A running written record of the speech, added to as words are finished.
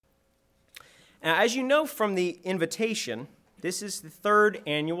Now, as you know from the invitation, this is the third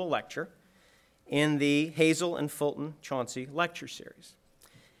annual lecture in the Hazel and Fulton Chauncey Lecture Series.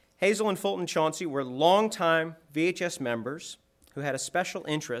 Hazel and Fulton Chauncey were longtime VHS members who had a special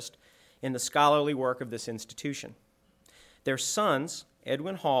interest in the scholarly work of this institution. Their sons,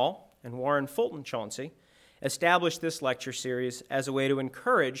 Edwin Hall and Warren Fulton Chauncey, established this lecture series as a way to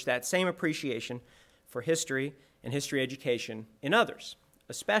encourage that same appreciation for history and history education in others,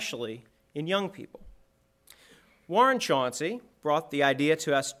 especially in young people. Warren Chauncey brought the idea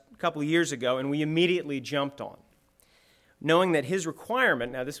to us a couple of years ago, and we immediately jumped on, knowing that his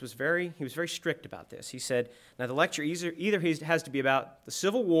requirement, now he was very strict about this. He said, now the lecture either has to be about the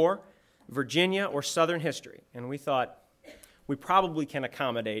Civil War, Virginia, or Southern history. And we thought, we probably can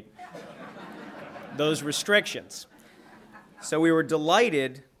accommodate those restrictions. So we were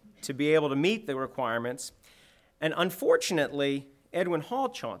delighted to be able to meet the requirements. And unfortunately, Edwin Hall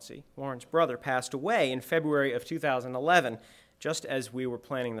Chauncey, Warren's brother, passed away in February of 2011, just as we were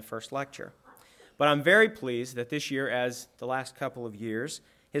planning the first lecture. But I'm very pleased that this year, as the last couple of years,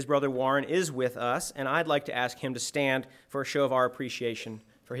 his brother Warren is with us, and I'd like to ask him to stand for a show of our appreciation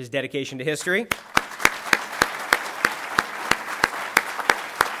for his dedication to history.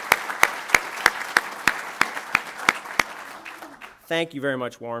 Thank you very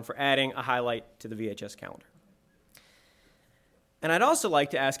much, Warren, for adding a highlight to the VHS calendar. And I'd also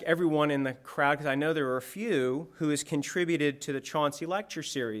like to ask everyone in the crowd, because I know there are a few, who has contributed to the Chauncey Lecture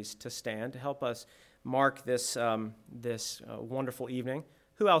Series to stand to help us mark this wonderful evening.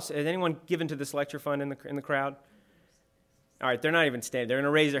 Who else? Has anyone given to this lecture fund in the crowd? All right, they're not even standing. They're going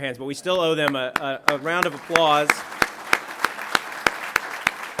to raise their hands, but we still owe them a round of applause.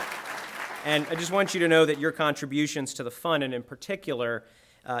 And I just want you to know that your contributions to the fund, and in particular,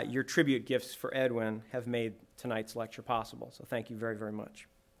 your tribute gifts for Edwin, have made tonight's lecture possible. So thank you very, very much.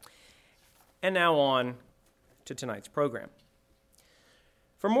 And now on to tonight's program.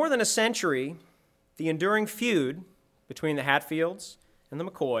 For more than a century, the enduring feud between the Hatfields and the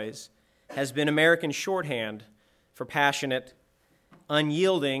McCoys has been American shorthand for passionate,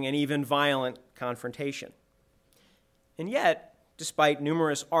 unyielding, and even violent confrontation. And yet, despite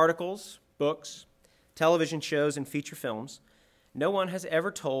numerous articles, books, television shows, and feature films, no one has ever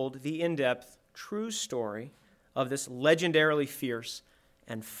told the in-depth, true story of this legendarily fierce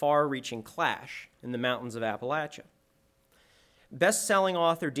and far-reaching clash in the mountains of Appalachia. Best-selling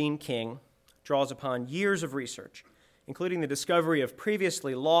author Dean King draws upon years of research, including the discovery of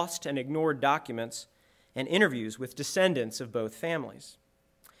previously lost and ignored documents and interviews with descendants of both families.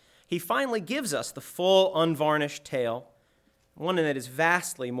 He finally gives us the full, unvarnished tale, one that is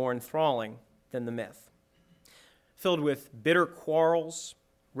vastly more enthralling than the myth. Filled with bitter quarrels,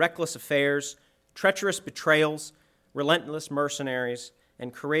 reckless affairs, treacherous betrayals, relentless mercenaries,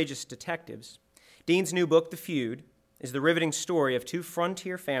 and courageous detectives, Dean's new book, The Feud, is the riveting story of two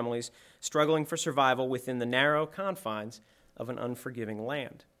frontier families struggling for survival within the narrow confines of an unforgiving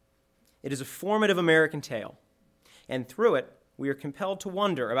land. It is a formative American tale, and through it, we are compelled to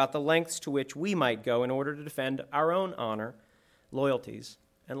wonder about the lengths to which we might go in order to defend our own honor, loyalties,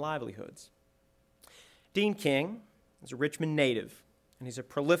 and livelihoods. Dean King is a Richmond native, and he's a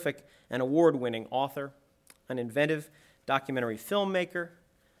prolific and award-winning author, an inventive documentary filmmaker,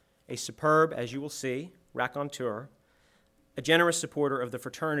 a superb, as you will see, raconteur, a generous supporter of the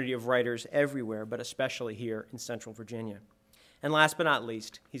fraternity of writers everywhere, but especially here in Central Virginia. And last but not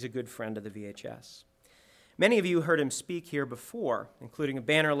least, he's a good friend of the VHS. Many of you heard him speak here before, including a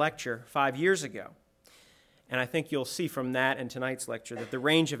banner lecture 5 years ago. And I think you'll see from that and tonight's lecture that the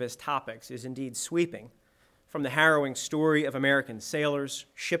range of his topics is indeed sweeping, from the harrowing story of American sailors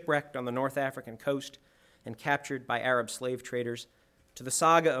shipwrecked on the North African coast and captured by Arab slave traders, to the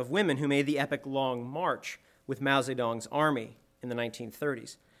saga of women who made the epic Long March with Mao Zedong's army in the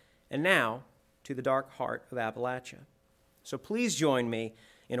 1930s, and now to the dark heart of Appalachia. So please join me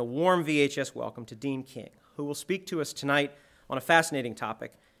in a warm VHS welcome to Dean King, who will speak to us tonight on a fascinating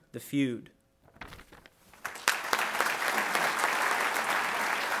topic, The Feud.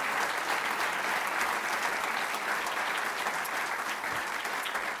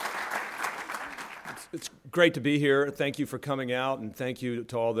 It's great to be here. Thank you for coming out, and thank you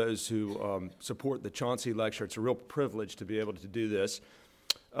to all those who support the Chauncey Lecture. It's a real privilege to be able to do this.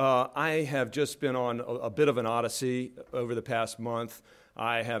 I have just been on a bit of an odyssey over the past month.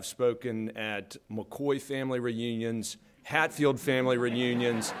 I have spoken at McCoy family reunions, Hatfield family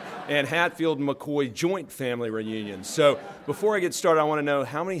reunions, and Hatfield and McCoy joint family reunions. So before I get started, I want to know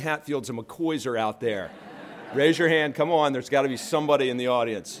how many Hatfields and McCoys are out there. Raise your hand. Come on. There's got to be somebody in the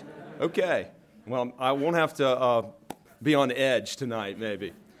audience. Okay. Well, I won't have to be on edge tonight,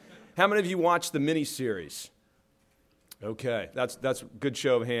 maybe. How many of you watched the miniseries? Okay, that's a good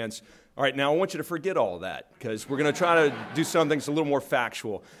show of hands. All right, now I want you to forget all of that because we're going to try to do something that's a little more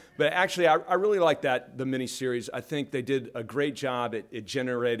factual. But actually, I really like the miniseries. I think they did a great job at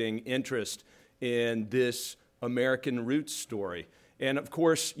generating interest in this American roots story. And of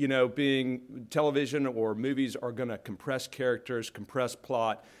course, being television or movies are going to compress characters, compress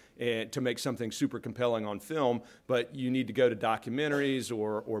plot, and to make something super compelling on film, but you need to go to documentaries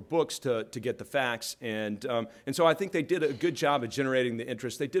or books to get the facts. And so I think they did a good job of generating the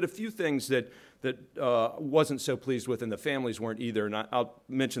interest. They did a few things that wasn't so pleased with, and the families weren't either, and I'll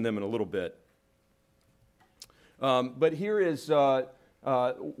mention them in a little bit. But here is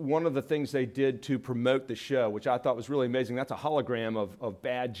one of the things they did to promote the show, which I thought was really amazing. That's a hologram of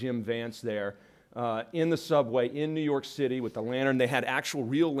bad Jim Vance there. In the subway in New York City with the lantern. They had actual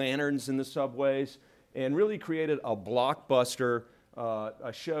real lanterns in the subways and really created a blockbuster,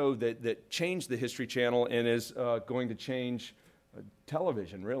 a show that changed the History Channel and is going to change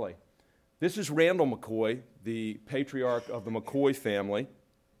television, really. This is Randall McCoy, the patriarch of the McCoy family.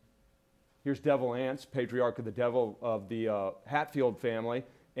 Here's Devil Anse, patriarch of the Hatfield family,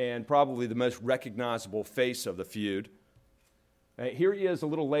 and probably the most recognizable face of the feud. Here he is a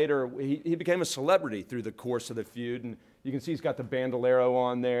little later. He became a celebrity through the course of the feud, and you can see he's got the bandolero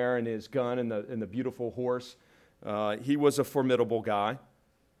on there and his gun and the beautiful horse. He was a formidable guy.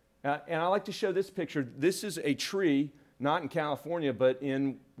 And I like to show this picture. This is a tree, not in California, but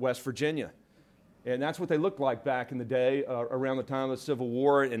in West Virginia. And that's what they looked like back in the day, around the time of the Civil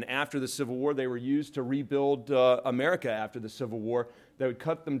War. And after the Civil War, they were used to rebuild America after the Civil War. They would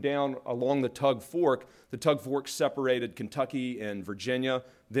cut them down along the Tug Fork. The Tug Fork separated Kentucky and Virginia,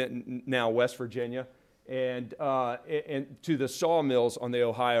 then now West Virginia, and to the sawmills on the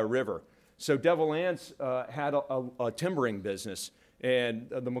Ohio River. So Devil Anse had a timbering business, and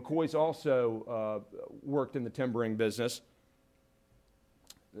the McCoys also worked in the timbering business.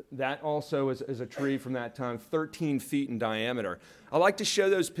 That also is a tree from that time, 13 feet in diameter. I like to show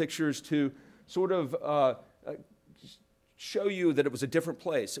those pictures to sort of show you that it was a different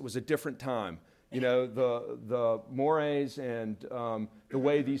place. It was a different time. The mores and the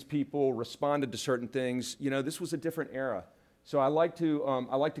way these people responded to certain things. This was a different era. So I like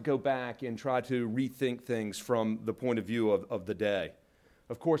to go back and try to rethink things from the point of view of the day.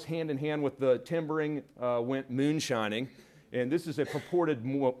 Of course, hand in hand with the timbering went moonshining. And this is a purported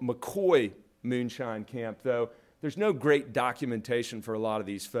McCoy moonshine camp, though there's no great documentation for a lot of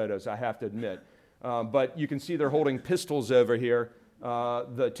these photos, I have to admit. But you can see they're holding pistols over here.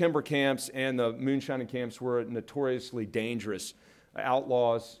 The timber camps and the moonshining camps were notoriously dangerous.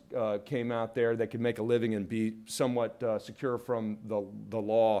 Outlaws came out there. They could make a living and be somewhat secure from the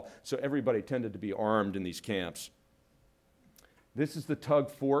law. So everybody tended to be armed in these camps. This is the Tug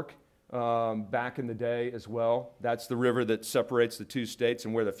Fork. Back in the day as well. That's the river that separates the two states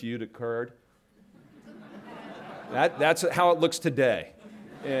and where the feud occurred. That's how it looks today.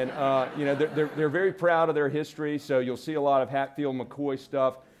 And, they're very proud of their history, so you'll see a lot of Hatfield McCoy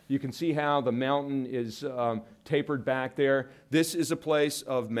stuff. You can see how the mountain is tapered back there. This is a place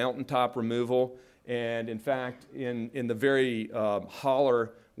of mountaintop removal, and in fact, in the very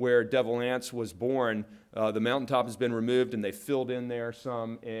holler where Devil Anse was born, the mountaintop has been removed and they filled in there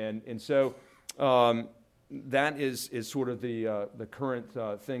some, and so that is sort of the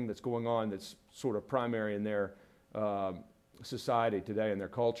current thing that's going on that's sort of primary in their society today and their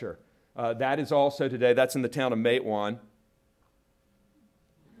culture. That is also today, that's in the town of Matewan.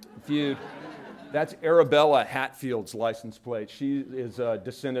 Feud. That's Arabella Hatfield's license plate. She is a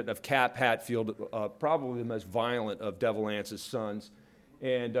descendant of Cap Hatfield, probably the most violent of Devil Anse's sons.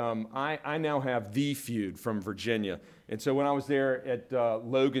 And I now have the feud from Virginia. And so when I was there at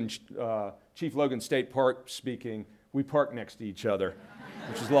Chief Logan State Park speaking, we parked next to each other,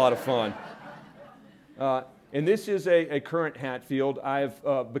 which is a lot of fun. And this is a current Hatfield.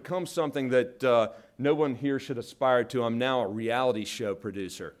 I've become something that no one here should aspire to. I'm now a reality show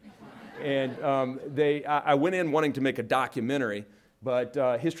producer. And I went in wanting to make a documentary, but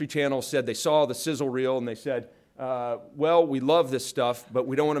History Channel said they saw the sizzle reel and they said, well, we love this stuff, but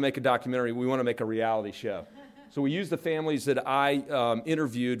we don't want to make a documentary. We want to make a reality show. So we used the families that I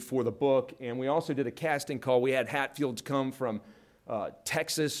interviewed for the book, and we also did a casting call. We had Hatfields come from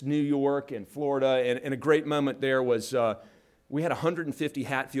Texas, New York, and Florida, and a great moment there was we had 150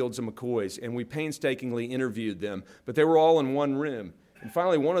 Hatfields and McCoys, and we painstakingly interviewed them, but they were all in one room. And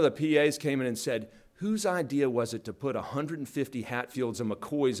finally, one of the PAs came in and said, whose idea was it to put 150 Hatfields and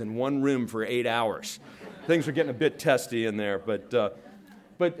McCoys in one room for 8 hours? Things were getting a bit testy in there, but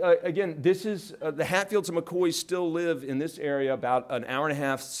But again, this is the Hatfields and McCoys still live in this area about an hour and a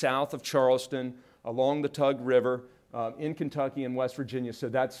half south of Charleston, along the Tug River, in Kentucky and West Virginia. So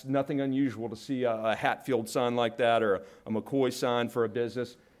that's nothing unusual to see a Hatfield sign like that or a McCoy sign for a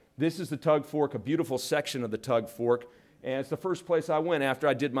business. This is the Tug Fork, a beautiful section of the Tug Fork. And it's the first place I went after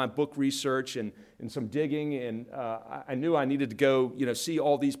I did my book research and some digging. And I knew I needed to go, see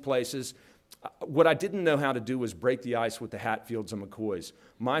all these places. What I didn't know how to do was break the ice with the Hatfields and McCoys.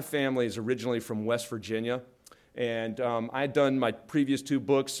 My family is originally from West Virginia, and I had done my previous 2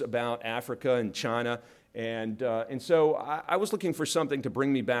 books about Africa and China, and so I was looking for something to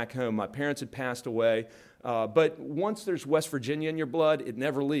bring me back home. My parents had passed away, but once there's West Virginia in your blood, it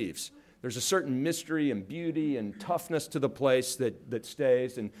never leaves. There's a certain mystery and beauty and toughness to the place that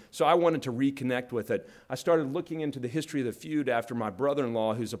stays, and so I wanted to reconnect with it. I started looking into the history of the feud after my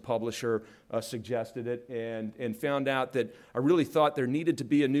brother-in-law, who's a publisher, suggested it, and found out that I really thought there needed to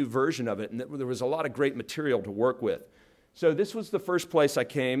be a new version of it, and that there was a lot of great material to work with. So this was the first place I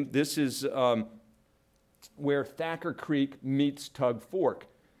came. This is where Thacker Creek meets Tug Fork.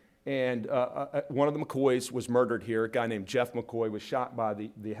 And one of the McCoys was murdered here. A guy named Jeff McCoy was shot by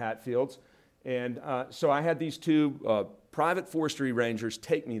the Hatfields. And so I had these 2 private forestry rangers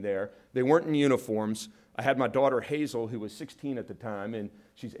take me there. They weren't in uniforms. I had my daughter Hazel, who was 16 at the time, and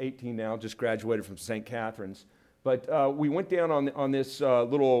she's 18 now, just graduated from St. Catherine's. But we went down on this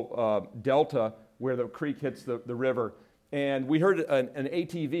little delta where the creek hits the river. And we heard an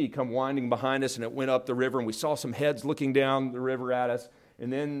ATV come winding behind us, and it went up the river, and we saw some heads looking down the river at us.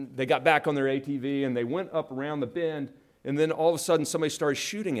 And then they got back on their ATV, and they went up around the bend, and then all of a sudden somebody started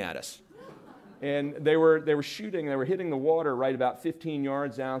shooting at us. And they were shooting, they were hitting the water right about 15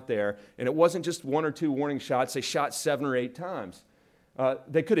 yards out there, and it wasn't just 1 or 2 warning shots, they shot 7 or 8 times.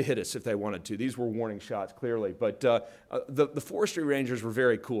 They could have hit us if they wanted to. These were warning shots, clearly. But the forestry rangers were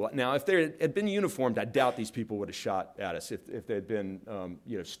very cool. Now, if they had been uniformed, I doubt these people would have shot at us if they had been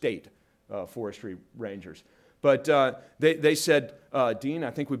state forestry rangers. But they said, Dean,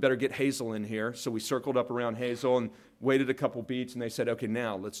 I think we better get Hazel in here. So we circled up around Hazel and waited a couple beats, and they said, okay,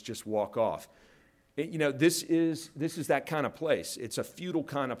 now let's just walk off. This is that kind of place. It's a feudal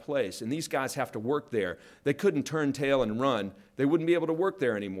kind of place, and these guys have to work there. They couldn't turn tail and run. They wouldn't be able to work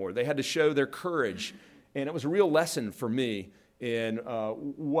there anymore. They had to show their courage, and it was a real lesson for me in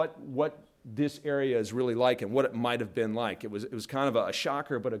what this area is really like and what it might have been like. It was kind of a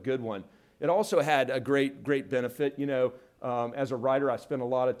shocker, but a good one. It also had a great benefit. As a writer, I spent a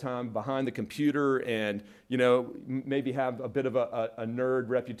lot of time behind the computer and, maybe have a bit of a nerd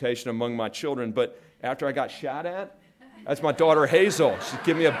reputation among my children. But after I got shot at, that's my daughter Hazel. She'd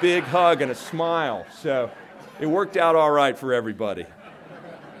give me a big hug and a smile. So it worked out all right for everybody.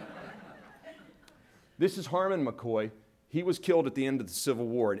 This is Harmon McCoy. He was killed at the end of the Civil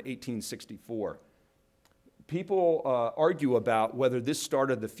War in 1864. People argue about whether this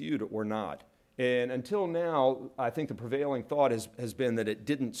started the feud or not. And until now, I think the prevailing thought has been that it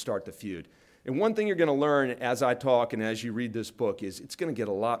didn't start the feud. And one thing you're going to learn as I talk and as you read this book is it's going to get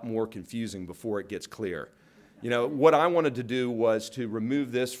a lot more confusing before it gets clear. What I wanted to do was to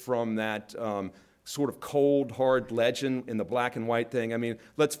remove this from that sort of cold, hard legend in the black and white thing. I mean,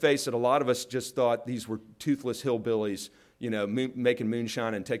 let's face it, a lot of us just thought these were toothless hillbillies making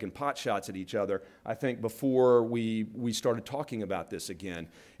moonshine and taking pot shots at each other, I think, before we started talking about this again.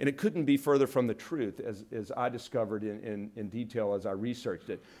 And it couldn't be further from the truth, as I discovered in detail as I researched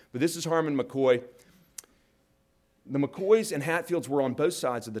it. But this is Harmon McCoy. The McCoys and Hatfields were on both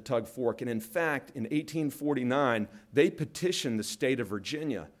sides of the Tug Fork, and in fact, in 1849, they petitioned the state of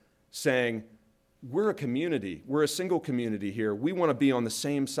Virginia, saying, we're a community. We're a single community here. We want to be on the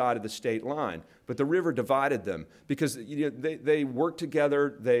same side of the state line. But the river divided them because they worked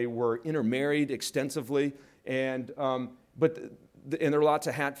together. They were intermarried extensively. And there are lots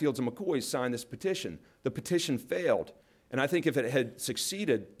of Hatfields and McCoys signed this petition. The petition failed. And I think if it had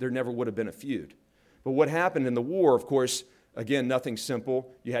succeeded, there never would have been a feud. But what happened in the war, of course, again, nothing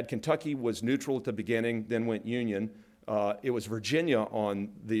simple. You had Kentucky was neutral at the beginning, then went Union. It was Virginia on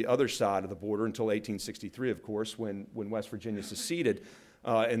the other side of the border until 1863, of course, when West Virginia seceded.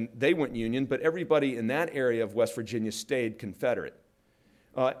 And they went Union, but everybody in that area of West Virginia stayed Confederate.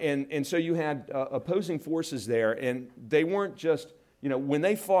 And so you had opposing forces there, and they weren't just, when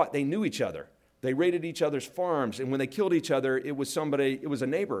they fought, they knew each other. They raided each other's farms, and when they killed each other, it was a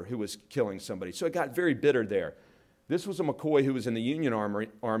neighbor who was killing somebody. So it got very bitter there. This was a McCoy who was in the Union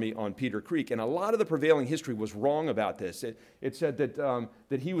Army on Peter Creek, and a lot of the prevailing history was wrong about this. It said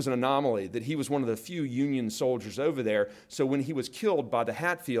that he was an anomaly, that he was one of the few Union soldiers over there, so when he was killed by the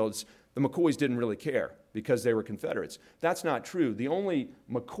Hatfields, the McCoys didn't really care because they were Confederates. That's not true. The only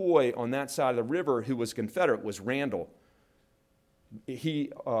McCoy on that side of the river who was Confederate was Randall.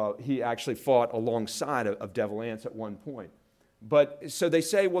 He actually fought alongside of Devil Anse at one point. But so they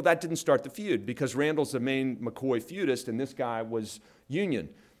say, well, that didn't start the feud because Randall's the main McCoy feudist and this guy was Union.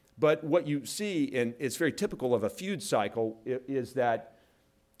 But what you see, and it's very typical of a feud cycle, is that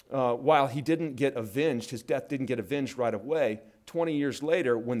while he didn't get avenged, his death didn't get avenged right away, 20 years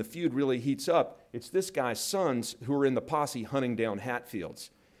later, when the feud really heats up, it's this guy's sons who are in the posse hunting down Hatfields.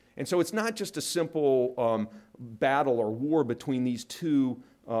 And so it's not just a simple battle or war between these two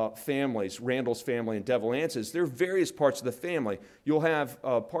families, Randall's family and Devil Anse's. There are various parts of the family. You'll have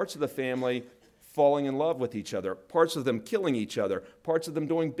parts of the family falling in love with each other, parts of them killing each other, parts of them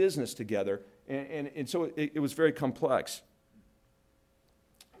doing business together. And so it was very complex.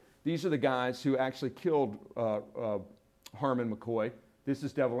 These are the guys who actually killed Harmon McCoy. This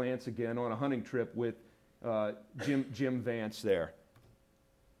is Devil Anse again on a hunting trip with Jim Vance there.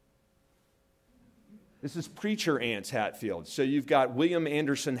 This is Preacher Anse Hatfield. So you've got William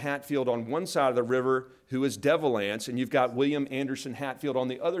Anderson Hatfield on one side of the river, who is Devil Anse, and you've got William Anderson Hatfield on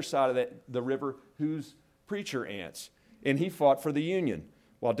the other side of the river, who's Preacher Anse. And he fought for the Union,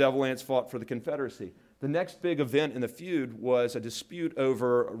 while Devil Anse fought for the Confederacy. The next big event in the feud was a dispute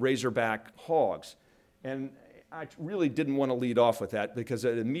over Razorback hogs. And I really didn't want to lead off with that because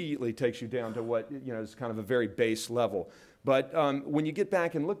it immediately takes you down to what, is kind of a very base level. But when you get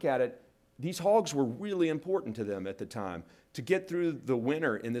back and look at it, these hogs were really important to them at the time. To get through the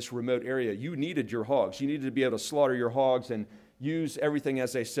winter in this remote area, you needed your hogs. You needed to be able to slaughter your hogs and use everything,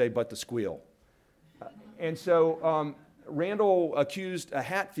 as they say, but the squeal. And so Randall accused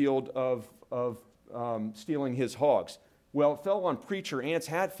Hatfield of stealing his hogs. Well, it fell on Preacher Anse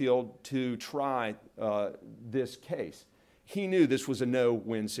Hatfield to try this case. He knew this was a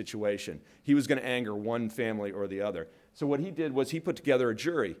no-win situation. He was going to anger one family or the other. So what he did was he put together a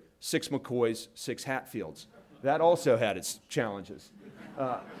jury, 6 McCoys, 6 Hatfields. That also had its challenges.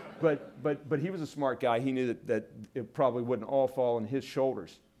 But he was a smart guy. He knew that it probably wouldn't all fall on his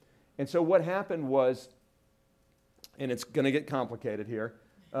shoulders. And so what happened was, and it's going to get complicated here,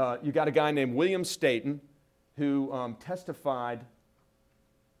 you got a guy named William Staten who testified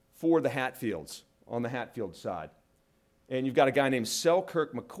for the Hatfields on the Hatfield side. And you've got a guy named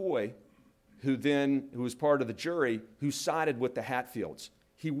Selkirk McCoy who was part of the jury, who sided with the Hatfields.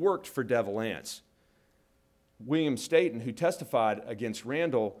 He worked for Devil Anse. William Staten, who testified against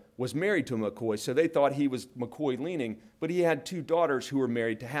Randall, was married to a McCoy, so they thought he was McCoy-leaning, but he had 2 daughters who were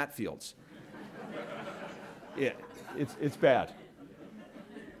married to Hatfields. It's bad.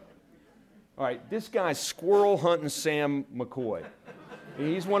 All right, this guy's Squirrel Hunting Sam McCoy.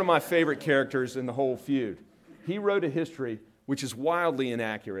 He's one of my favorite characters in the whole feud. He wrote a history which is wildly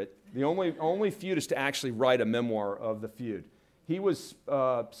inaccurate. The only feudist to actually write a memoir of the feud. He was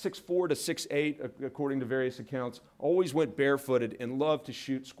 6'4" to 6'8", according to various accounts, always went barefooted and loved to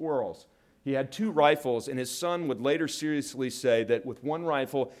shoot squirrels. He had 2 rifles, and his son would later seriously say that with one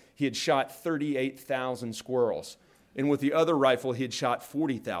rifle, he had shot 38,000 squirrels. And with the other rifle, he had shot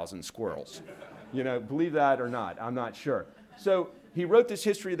 40,000 squirrels. Believe that or not, I'm not sure. So he wrote this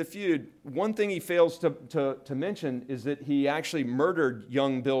history of the feud. One thing he fails to mention is that he actually murdered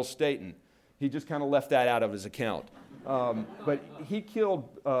young Bill Staten. He just kind of left that out of his account. But he killed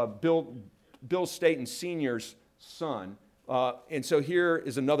Bill Staten Sr.'s son. And so here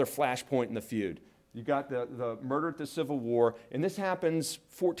is another flashpoint in the feud. You got the murder at the Civil War, and this happens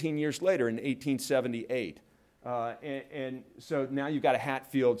 14 years later in 1878. And so now you've got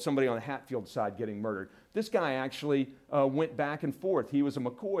somebody on the Hatfield side getting murdered. This guy actually went back and forth. He was a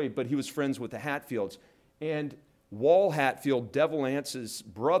McCoy, but he was friends with the Hatfields. And Wall Hatfield, Devil Anse's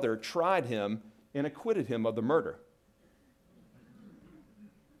brother, tried him and acquitted him of the murder.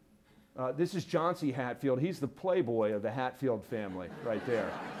 This is John C. Hatfield. He's the playboy of the Hatfield family right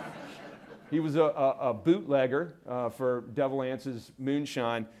there. He was a bootlegger for Devil Anse's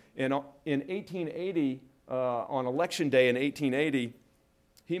moonshine. And in 1880, on Election Day in 1880,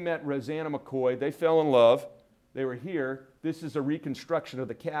 he met Rosanna McCoy. They fell in love. They were here. This is a reconstruction of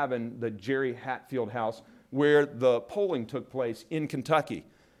the cabin, the Jerry Hatfield house, where the polling took place in Kentucky.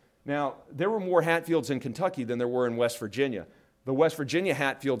 Now, there were more Hatfields in Kentucky than there were in West Virginia. The West Virginia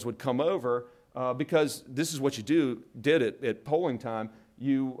Hatfields would come over because this is what you did at polling time.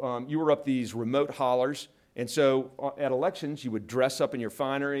 You were up these remote hollers, and so at elections, you would dress up in your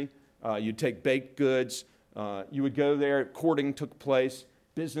finery. You'd take baked goods. You would go there. Courting took place.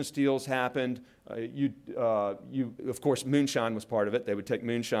 Business deals happened. Of course, moonshine was part of it. They would take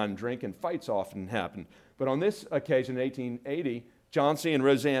moonshine and drink, and fights often happened. But on this occasion, in 1880, Johnsy and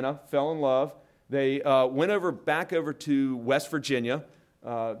Rosanna fell in love. They went back over to West Virginia.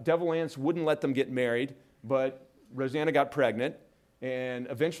 Devil Anse wouldn't let them get married, but Rosanna got pregnant, and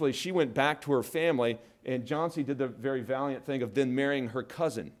eventually she went back to her family, and Johnsy did the very valiant thing of then marrying her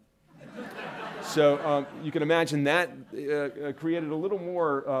cousin. So you can imagine that created a little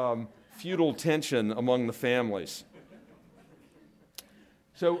more feudal tension among the families.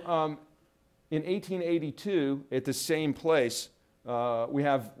 So in 1882, at the same place, we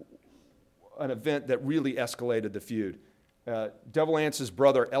have an event that really escalated the feud. Devil Anse's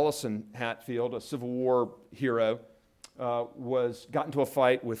brother, Ellison Hatfield, a Civil War hero, got into a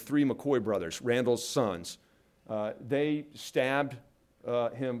fight with 3 McCoy brothers, Randall's sons. They stabbed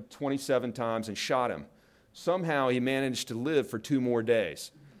him 27 times and shot him. Somehow he managed to live for 2 more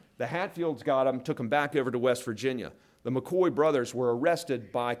days. The Hatfields got him, took him back over to West Virginia. The McCoy brothers were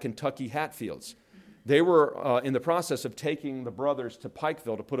arrested by Kentucky Hatfields. They were in the process of taking the brothers to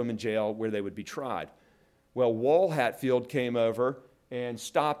Pikeville to put them in jail where they would be tried. Well, Wall Hatfield came over and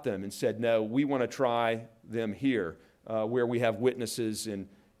stopped them and said, no, we want to try them here where we have witnesses. And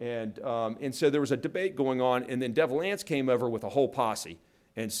so there was a debate going on, and then Devil Anse came over with a whole posse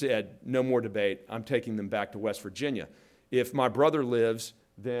and said, no more debate, I'm taking them back to West Virginia. If my brother lives,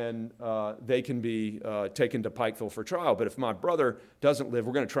 then they can be taken to Pikeville for trial. But if my brother doesn't live,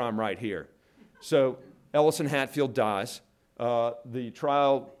 we're going to try him right here. So Ellison Hatfield dies. The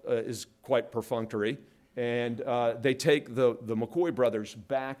trial is quite perfunctory, and they take the McCoy brothers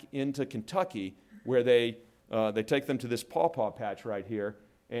back into Kentucky, where they take them to this pawpaw patch right here,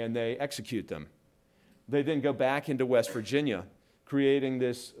 and they execute them. They then go back into West Virginia, creating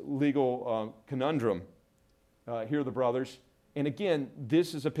this legal conundrum. Here are the brothers. And again,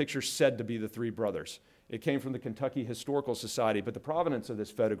 this is a picture said to be the 3 brothers. It came from the Kentucky Historical Society, but the provenance of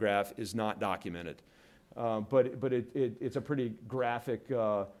this photograph is not documented. But it's a pretty graphic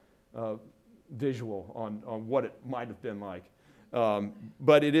visual on what it might have been like.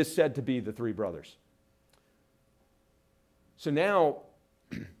 But it is said to be the 3 brothers. So now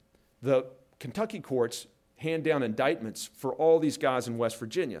the Kentucky courts hand down indictments for all these guys in West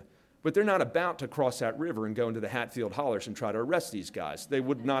Virginia. But they're not about to cross that river and go into the Hatfield hollers and try to arrest these guys. They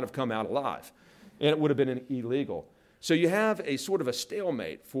would not have come out alive, and it would have been illegal. So you have a sort of a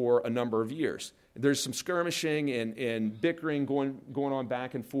stalemate for a number of years. There's some skirmishing and bickering going on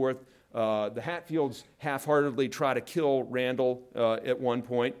back and forth. The Hatfields half-heartedly try to kill Randall at one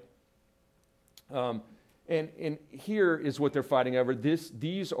point. And here is what they're fighting over.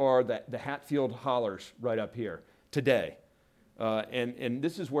 These are the Hatfield hollers right up here today. And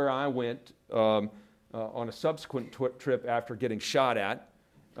this is where I went on a subsequent trip after getting shot at.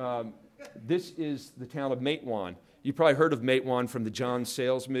 This is the town of Matewan. You probably heard of Matewan from the John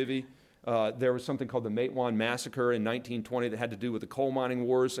Sayles movie. There was something called the Matewan Massacre in 1920 that had to do with the coal mining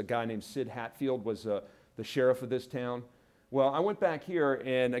wars. A guy named Sid Hatfield was the sheriff of this town. Well, I went back here,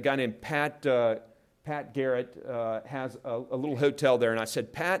 and a guy named Pat Garrett has a little hotel there, and I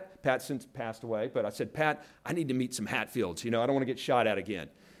said, Pat since passed away, but I said, Pat, I need to meet some Hatfields. I don't want to get shot at again.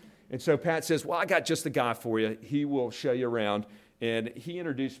 And so Pat says, well, I got just the guy for you. He will show you around. And he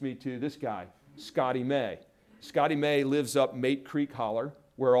introduced me to this guy, Scotty May. Scotty May lives up Mate Creek Holler,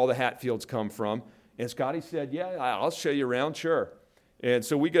 where all the Hatfields come from. And Scotty said, yeah, I'll show you around, sure. And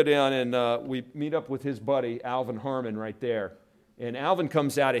so we go down and we meet up with his buddy, Alvin Harmon, right there. And Alvin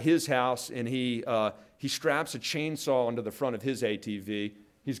comes out of his house, and he straps a chainsaw onto the front of his ATV.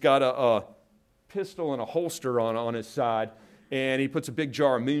 He's got a pistol and a holster on his side, and he puts a big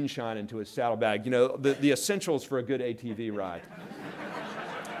jar of moonshine into his saddlebag. The essentials for a good ATV ride.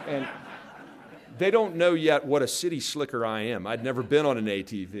 And they don't know yet what a city slicker I am. I'd never been on an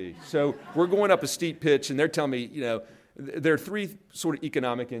ATV. So we're going up a steep pitch, and they're telling me, there are 3 sort of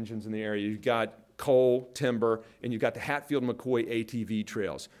economic engines in the area. You've got coal, timber, and you've got the Hatfield-McCoy ATV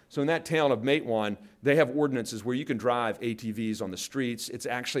trails. So in that town of Matewan, they have ordinances where you can drive ATVs on the streets. It's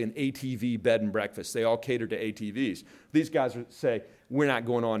actually an ATV bed and breakfast. They all cater to ATVs. These guys say, we're not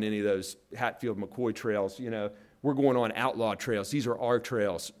going on any of those Hatfield-McCoy trails, We're going on outlaw trails. These are our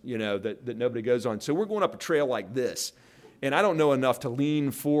trails, that nobody goes on. So we're going up a trail like this. And I don't know enough to lean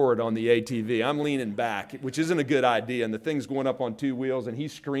forward on the ATV. I'm leaning back, which isn't a good idea. And the thing's going up on 2 wheels, and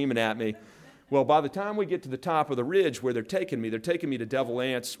he's screaming at me. Well, by the time we get to the top of the ridge where they're taking me to Devil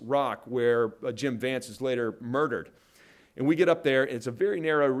Anse Rock, where Jim Vance is later murdered. And we get up there, and it's a very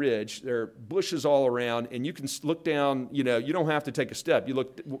narrow ridge. There are bushes all around, and you can look down, you don't have to take a step. You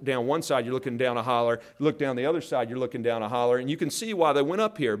look down one side, you're looking down a holler. You look down the other side, you're looking down a holler. And you can see why they went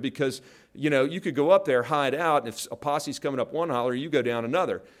up here, because, you could go up there, hide out, and if a posse's coming up one holler, you go down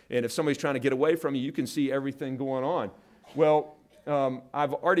another. And if somebody's trying to get away from you, you can see everything going on. Well,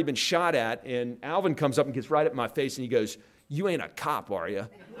 I've already been shot at, and Alvin comes up and gets right up in my face, and he goes, "You ain't a cop, are you?"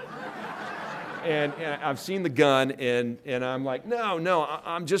 And I've seen the gun, and I'm like, no,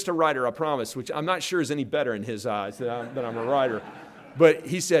 I'm just a writer, I promise, which I'm not sure is any better in his eyes that I'm a writer. But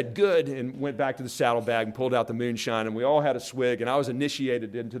he said, "Good," and went back to the saddlebag and pulled out the moonshine, and we all had a swig, and I was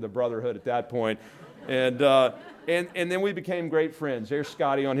initiated into the brotherhood at that point. And then we became great friends. There's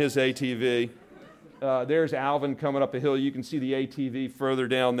Scotty on his ATV. There's Alvin coming up the hill. You can see the ATV further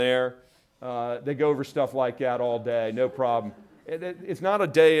down there. They go over stuff like that all day, no problem. It's not a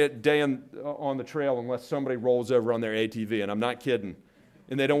day on the trail unless somebody rolls over on their ATV, and I'm not kidding.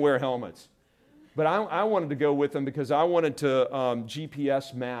 And they don't wear helmets. But I wanted to go with them because I wanted to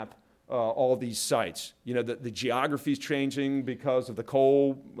GPS map all these sites. You know, the geography's changing because of the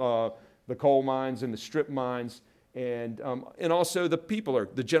coal mines and the strip mines, and also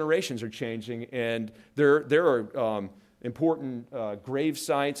the generations are changing, and there are important grave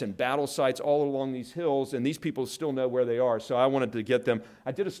sites and battle sites all along these hills, and these people still know where they are, so I wanted to get them.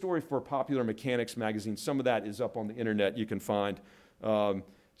 I did a story for Popular Mechanics magazine. Some of that is up on the internet you can find.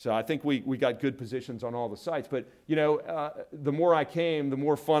 So I think we got good positions on all the sites. But, you know, the more I came, the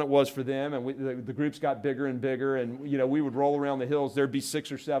more fun it was for them, and the groups got bigger and bigger, and, you know, we would roll around the hills. There'd be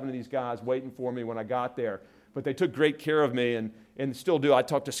 6 or 7 of these guys waiting for me when I got there. But they took great care of me and still do. I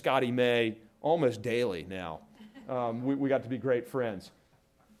talk to Scotty May almost daily now. We got to be great friends.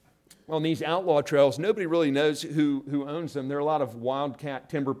 On these outlaw trails, nobody really knows who owns them. There are a lot of wildcat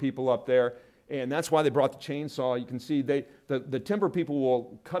timber people up there, and that's why they brought the chainsaw. You can see the timber people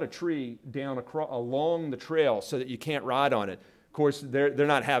will cut a tree down along the trail so that you can't ride on it. Of course, they're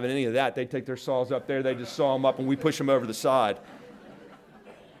not having any of that. They take their saws up there, they just saw them up, and we push them over the side.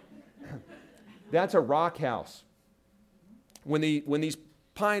 That's a rock house. When these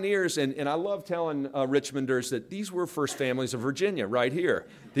pioneers, and I love telling Richmonders that these were first families of Virginia right here.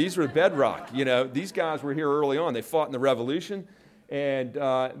 These were bedrock. You know, these guys were here early on. They fought in the Revolution,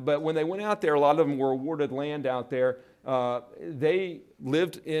 but when they went out there, a lot of them were awarded land out there. They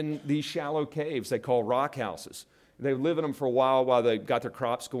lived in these shallow caves they call rock houses. They lived in them for a while they got their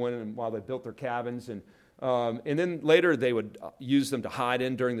crops going and while they built their cabins. And then later they would use them to hide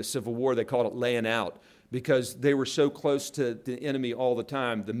in during the Civil War. They called it laying out, because they were so close to the enemy all the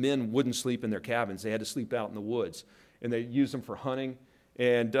time. The men wouldn't sleep in their cabins. They had to sleep out in the woods. And they used them for hunting.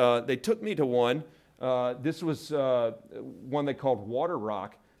 And they took me to one. This was one they called Water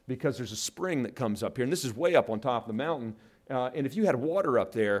Rock, because there's a spring that comes up here. And this is way up on top of the mountain. And if you had water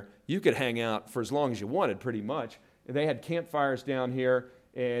up there, you could hang out for as long as you wanted, pretty much. And they had campfires down here.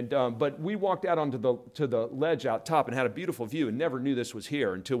 But we walked out onto the ledge out top and had a beautiful view, and never knew this was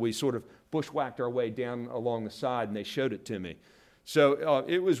here until we sort of bushwhacked our way down along the side, and they showed it to me. So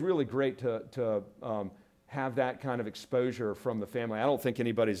it was really great to have that kind of exposure from the family. I don't think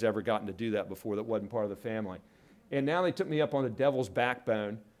anybody's ever gotten to do that before that wasn't part of the family. And now they took me up on the Devil's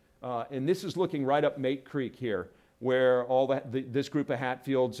Backbone, and this is looking right up Mate Creek here, where all this group of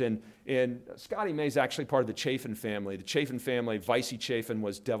Hatfields, and Scotty May's actually part of the Chafin family. The Chafin family, Vicey Chafin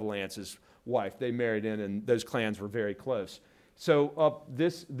was Devil Ance's wife. They married in, and those clans were very close. So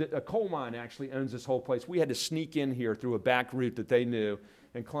a coal mine actually owns this whole place. We had to sneak in here through a back route that they knew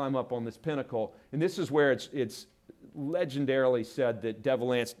and climb up on this pinnacle. And this is where it's legendarily said that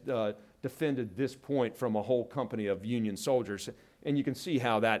Devil Anse defended this point from a whole company of Union soldiers. And you can see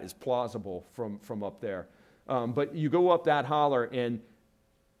how that is plausible from up there. But you go up that holler, and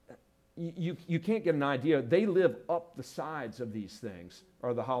you can't get an idea. They live up the sides of these things,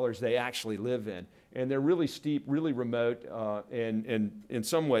 or the hollers they actually live in. And they're really steep, really remote, and in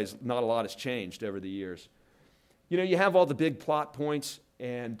some ways, not a lot has changed over the years. You know, you have all the big plot points,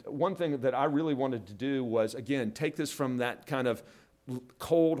 and one thing that I really wanted to do was, again, take this from that kind of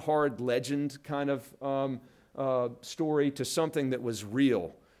cold, hard legend kind of story to something that was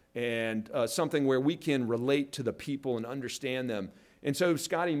real, and something where we can relate to the people and understand them. And so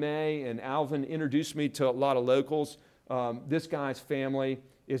Scotty May and Alvin introduced me to a lot of locals. This guy's family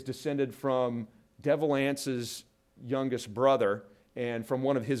is descended from Devil Ance's youngest brother and from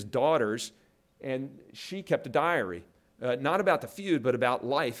one of his daughters, and she kept a diary, not about the feud, but about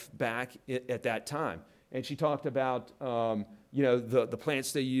life back at that time. And she talked about the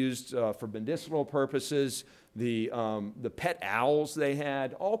plants they used for medicinal purposes, the pet owls they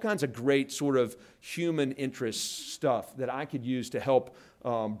had, all kinds of great sort of human interest stuff that I could use to help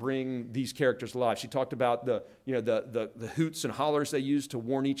bring these characters alive. She talked about the hoots and hollers they used to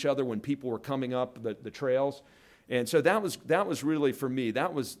warn each other when people were coming up the trails. And so that was really, for me,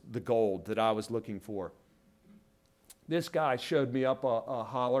 that was the gold that I was looking for. This guy showed me up a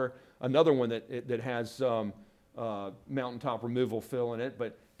holler, another one that has mountaintop removal fill in it,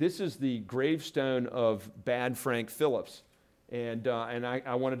 but this is the gravestone of Bad Frank Phillips. And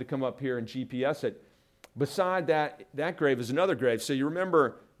I wanted to come up here and GPS it. Beside that grave is another grave. So you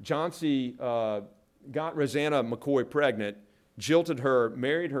remember Chauncey got Rosanna McCoy pregnant, jilted her,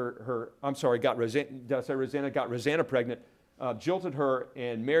 married got Rosanna pregnant, jilted her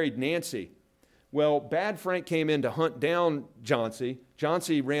and married Nancy. Well, Bad Frank came in to hunt down Chauncey.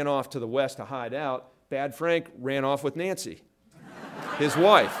 Chauncey ran off to the west to hide out. Bad Frank ran off with Nancy, his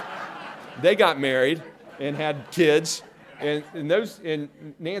wife. They got married and had kids. And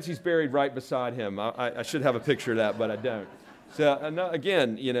Nancy's buried right beside him. I should have a picture of that, but I don't. So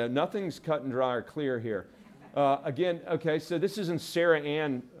again, nothing's cut and dry or clear here. So this is in Sarah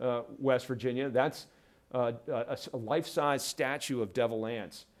Ann, West Virginia. That's a life-size statue of Devil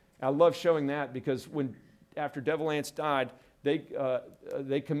Anse. I love showing that because after Devil Anse died,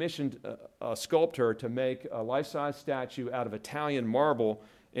 they commissioned a sculptor to make a life-size statue out of Italian marble.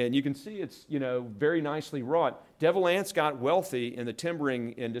 And you can see it's, very nicely wrought. Devil Anse got wealthy in the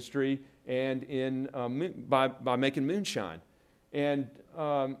timbering industry and by making moonshine. And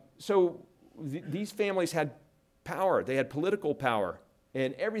these families had power. They had political power.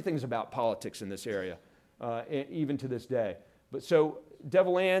 And everything's about politics in this area, even to this day. But so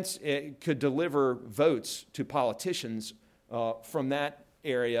Devil Anse could deliver votes to politicians from that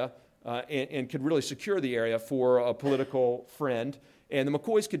area and could really secure the area for a political friend. And the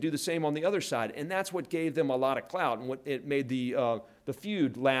McCoys could do the same on the other side. And that's what gave them a lot of clout and it made the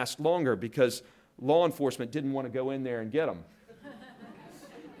feud last longer because law enforcement didn't want to go in there and get them.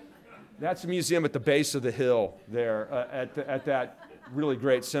 That's a museum at the base of the hill there at that really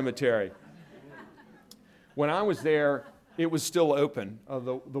great cemetery. When I was there, it was still open.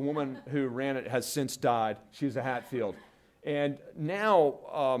 The woman who ran it has since died. She was a Hatfield. And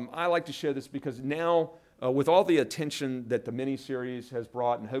now I like to share this because now with all the attention that the miniseries has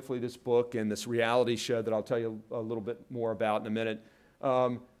brought, and hopefully this book and this reality show that I'll tell you a little bit more about in a minute,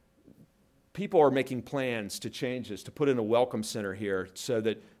 people are making plans to change this, to put in a welcome center here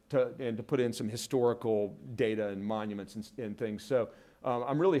and to put in some historical data and monuments and things. So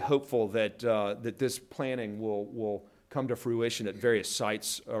I'm really hopeful that this planning will come to fruition at various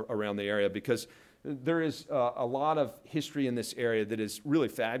sites around the area because there is a lot of history in this area that is really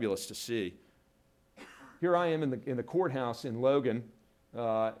fabulous to see. Here I am in the courthouse in Logan,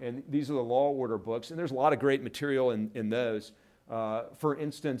 and these are the law order books, and there's a lot of great material in those. For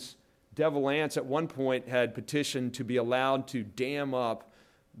instance, Devil Anse at one point had petitioned to be allowed to dam up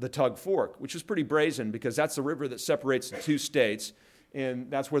the Tug Fork, which is pretty brazen because that's the river that separates the two states, and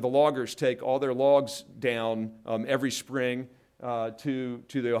that's where the loggers take all their logs down every spring to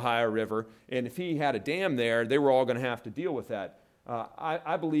the Ohio River. And if he had a dam there, they were all going to have to deal with that.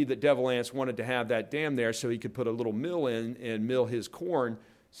 I believe that Devil Anse wanted to have that dam there so he could put a little mill in and mill his corn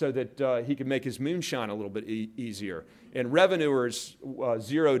so that he could make his moonshine a little bit easier. And revenuers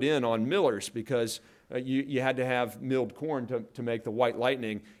zeroed in on millers because you had to have milled corn to make the White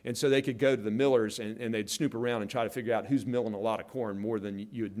Lightning. And so they could go to the millers and they'd snoop around and try to figure out who's milling a lot of corn more than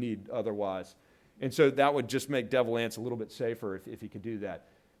you would need otherwise. And so that would just make Devil Anse a little bit safer if he could do that.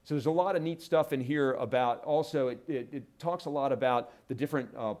 So there's a lot of neat stuff in here about, also it talks a lot about the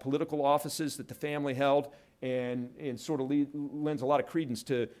different political offices that the family held and sort of lends a lot of credence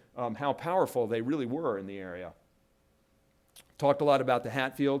to how powerful they really were in the area. Talked a lot about the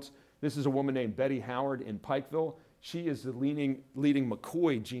Hatfields. This is a woman named Betty Howard in Pikeville. She is the leading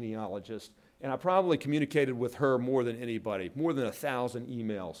McCoy genealogist, and I probably communicated with her more than anybody, more than 1,000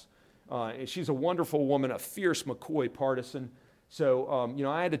 emails. And she's a wonderful woman, a fierce McCoy partisan. So,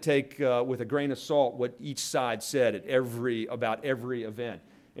 I had to take with a grain of salt what each side said about every event.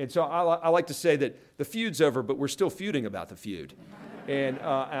 And so I like to say that the feud's over, but we're still feuding about the feud. And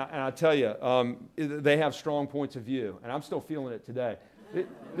I tell you, they have strong points of view, and I'm still feeling it today.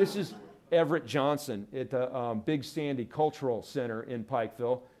 This is Everett Johnson at the Big Sandy Cultural Center in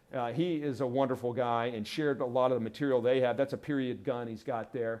Pikeville. He is a wonderful guy and shared a lot of the material they have. That's a period gun he's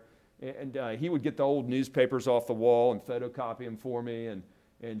got there. And he would get the old newspapers off the wall and photocopy them for me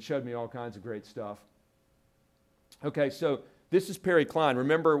and showed me all kinds of great stuff. Okay, so this is Perry Klein.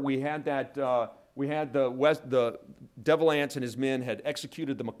 Remember, we had the Devil Anse and his men had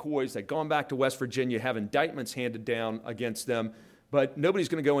executed the McCoys. They'd gone back to West Virginia, have indictments handed down against them, but nobody's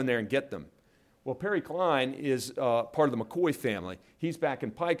going to go in there and get them. Well, Perry Klein is part of the McCoy family. He's back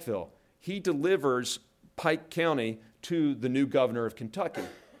in Pikeville. He delivers Pike County to the new governor of Kentucky.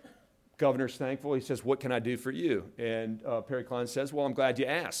 Governor's thankful. He says, "What can I do for you?" And Perry Klein says, "Well, I'm glad you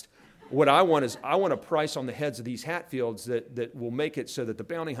asked. What I want is I want a price on the heads of these Hatfields that will make it so that the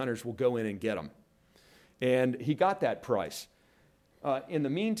bounty hunters will go in and get them." And he got that price. In the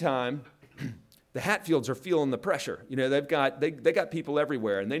meantime, the Hatfields are feeling the pressure. You know, they got people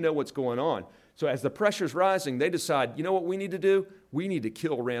everywhere, and they know what's going on. So as the pressure's rising, they decide, you know what we need to do? We need to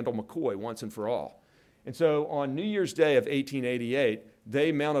kill Randall McCoy once and for all. And so on New Year's Day of 1888,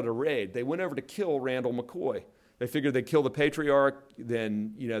 they mounted a raid. They went over to kill Randall McCoy. They figured they'd kill the patriarch,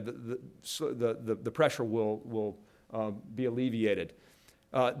 then the pressure will be alleviated.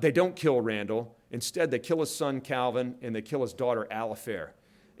 They don't kill Randall. Instead, they kill his son Calvin and they kill his daughter Alifair.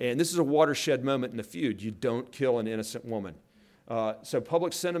 And this is a watershed moment in the feud. You don't kill an innocent woman. So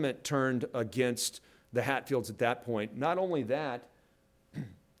public sentiment turned against the Hatfields at that point. Not only that,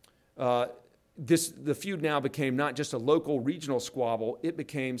 the feud now became not just a local, regional squabble. It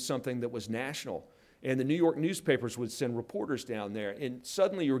became something that was national. And the New York newspapers would send reporters down there. And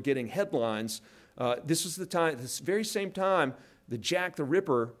suddenly you were getting headlines. This was this very same time the Jack the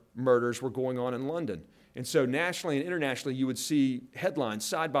Ripper murders were going on in London. And so nationally and internationally, you would see headlines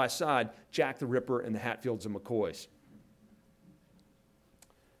side by side, Jack the Ripper and the Hatfields and McCoys.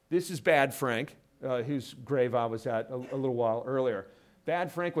 This is Bad Frank, whose grave I was at a little while earlier.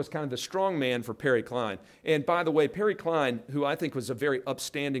 Bad Frank was kind of the strong man for Perry Cline. And by the way, Perry Cline, who I think was a very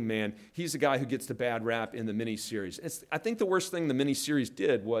upstanding man, he's the guy who gets the bad rap in the miniseries. I think the worst thing the miniseries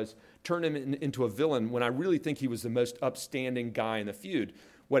did was turn him into a villain when I really think he was the most upstanding guy in the feud.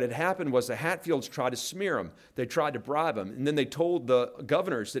 What had happened was the Hatfields tried to smear him. They tried to bribe him. And then they told the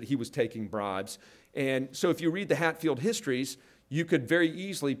governors that he was taking bribes. And so if you read the Hatfield histories, you could very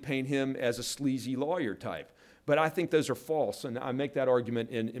easily paint him as a sleazy lawyer type. But I think those are false, and I make that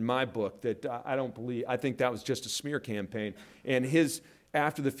argument in my book that I think that was just a smear campaign. And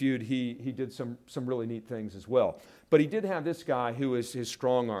after the feud, he did some really neat things as well. But he did have this guy who is his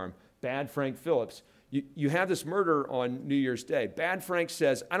strong arm, Bad Frank Phillips. You have this murder on New Year's Day. Bad Frank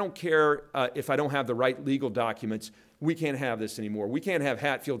says, I don't care if I don't have the right legal documents. We can't have this anymore. We can't have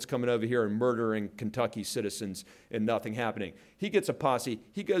Hatfields coming over here and murdering Kentucky citizens and nothing happening. He gets a posse.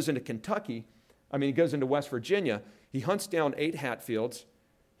 He goes into he goes into West Virginia. He hunts down 8 Hatfields.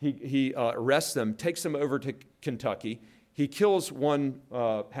 He arrests them, takes them over to Kentucky. He kills one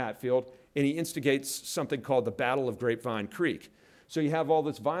Hatfield, and he instigates something called the Battle of Grapevine Creek. So you have all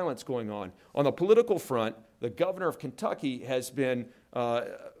this violence going on. On the political front, the governor of Kentucky has been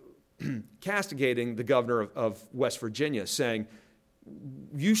castigating the governor of West Virginia, saying,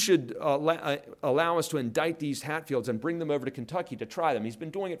 you should allow us to indict these Hatfields and bring them over to Kentucky to try them. He's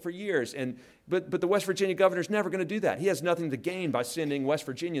been doing it for years, but the West Virginia governor's never going to do that. He has nothing to gain by sending West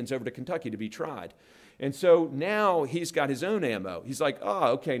Virginians over to Kentucky to be tried. And so now he's got his own ammo. He's like,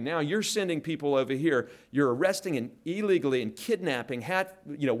 okay, now you're sending people over here. You're arresting and illegally and kidnapping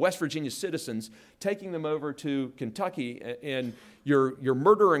West Virginia citizens, taking them over to Kentucky, and you're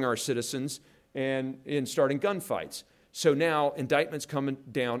murdering our citizens and starting gunfights. So now indictments coming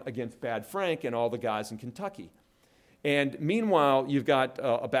down against Bad Frank and all the guys in Kentucky. And meanwhile, you've got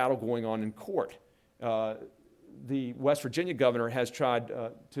a battle going on in court. The West Virginia governor has tried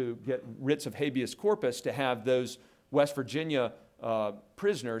to get writs of habeas corpus to have those West Virginia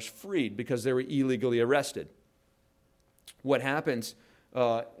prisoners freed because they were illegally arrested. What happens,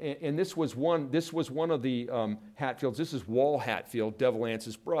 and this was one of the Hatfields. This is Wall Hatfield, Devil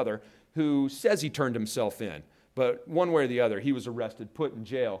Ance's brother, who says he turned himself in. But one way or the other, he was arrested, put in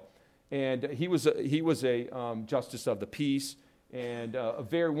jail. And he was a justice of the peace and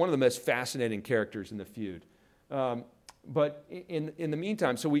one of the most fascinating characters in the feud. But in the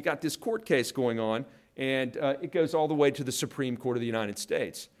meantime, so we got this court case going on, and it goes all the way to the Supreme Court of the United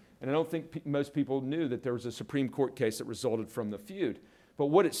States. And I don't think most people knew that there was a Supreme Court case that resulted from the feud. But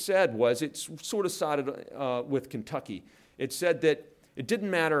what it said was it sort of sided with Kentucky. It said that it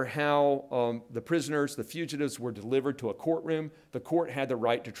didn't matter how the prisoners, the fugitives, were delivered to a courtroom. The court had the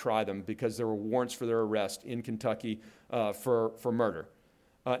right to try them because there were warrants for their arrest in Kentucky for murder.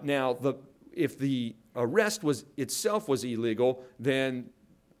 Now, if the arrest itself was illegal, then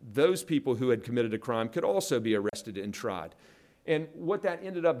those people who had committed a crime could also be arrested and tried. And what that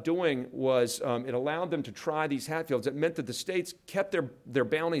ended up doing was it allowed them to try these Hatfields. It meant that the states kept their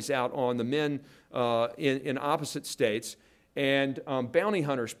bounties out on the men in opposite states. And bounty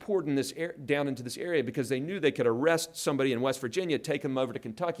hunters poured down into this area because they knew they could arrest somebody in West Virginia, take them over to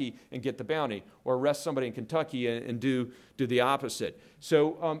Kentucky and get the bounty, or arrest somebody in Kentucky and do the opposite.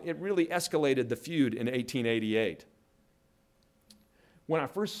 So it really escalated the feud in 1888. When I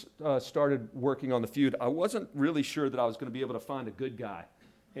first started working on the feud, I wasn't really sure that I was going to be able to find a good guy.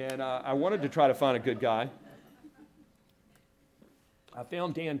 And I wanted to try to find a good guy. I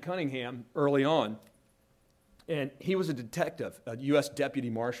found Dan Cunningham early on. And he was a detective, a U.S. deputy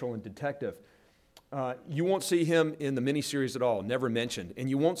marshal and detective. You won't see him in the miniseries at all, never mentioned. And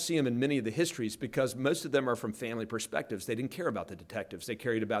you won't see him in many of the histories because most of them are from family perspectives. They didn't care about the detectives. They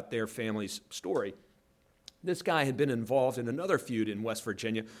cared about their family's story. This guy had been involved in another feud in West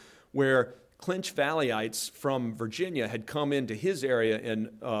Virginia where Clinch Valleyites from Virginia had come into his area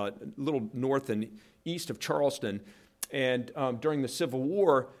in a little north and east of Charleston. And during the Civil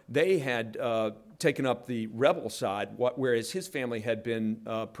War, they had taken up the rebel side, whereas his family had been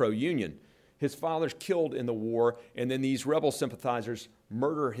pro-Union. His father's killed in the war, and then these rebel sympathizers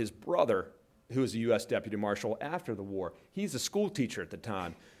murder his brother, who was a U.S. deputy marshal after the war. He's a school teacher at the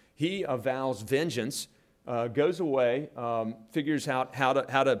time. He avows vengeance, goes away, figures out how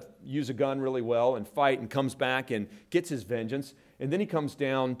to use a gun really well and fight, and comes back and gets his vengeance. And then he comes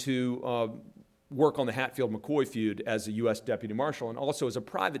down to work on the Hatfield-McCoy feud as a U.S. deputy marshal and also as a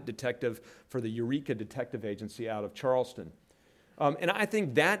private detective for the Eureka Detective Agency out of Charleston. And I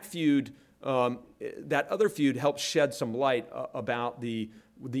think that feud... that other feud helped shed some light about the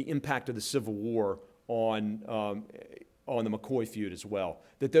impact of the Civil War on the McCoy feud as well.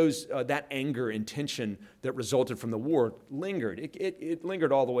 That that anger and tension that resulted from the war lingered. It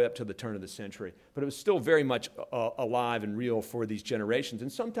lingered all the way up to the turn of the century, but it was still very much alive and real for these generations.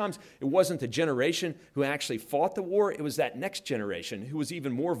 And sometimes it wasn't the generation who actually fought the war; it was that next generation who was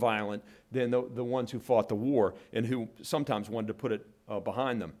even more violent than the ones who fought the war and who sometimes wanted to put it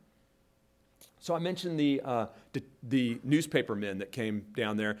behind them. So I mentioned the newspaper men that came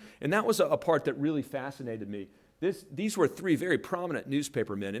down there, and that was a part that really fascinated me. These were three very prominent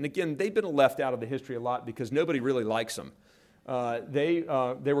newspaper men, and again, they've been left out of the history a lot because nobody really likes them. They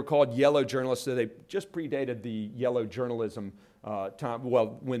were called yellow journalists, so they just predated the yellow journalism time,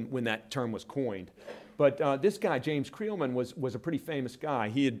 well, when that term was coined. But this guy, James Creelman, was a pretty famous guy.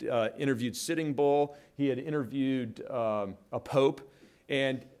 He had interviewed Sitting Bull, he had interviewed a pope,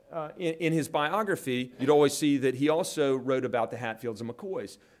 and in his biography, you'd always see that he also wrote about the Hatfields and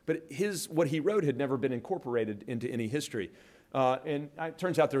McCoys. But what he wrote had never been incorporated into any history. And it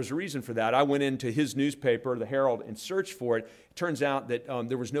turns out there was a reason for that. I went into his newspaper, the Herald, and searched for it. It turns out that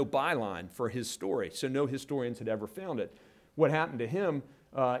there was no byline for his story, so no historians had ever found it. What happened to him,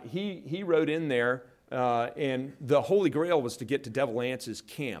 he wrote in there, and the Holy Grail was to get to Devil Anse's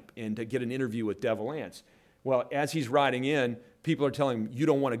camp and to get an interview with Devil Anse. Well, as he's writing in, people are telling him, you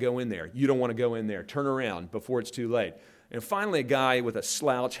don't want to go in there. You don't want to go in there. Turn around before it's too late. And finally, a guy with a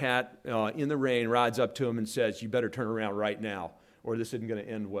slouch hat in the rain rides up to him and says, you better turn around right now, or this isn't going to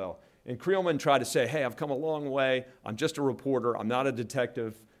end well. And Creelman tried to say, hey, I've come a long way. I'm just a reporter. I'm not a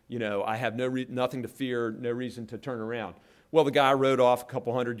detective. You know, I have nothing to fear, no reason to turn around. Well, the guy rode off a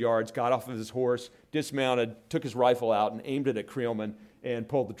couple hundred yards, got off of his horse, dismounted, took his rifle out, and aimed it at Creelman and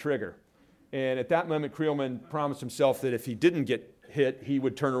pulled the trigger. And at that moment, Creelman promised himself that if he didn't get hit, he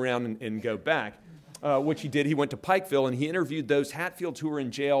would turn around and go back, which he did. He went to Pikeville, and he interviewed those Hatfields who were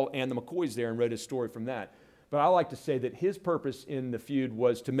in jail and the McCoys there and wrote his story from that. But I like to say that his purpose in the feud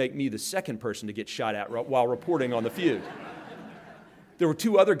was to make me the second person to get shot at while reporting on the feud. There were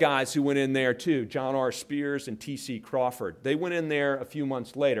two other guys who went in there, too, John R. Spears and T.C. Crawford. They went in there a few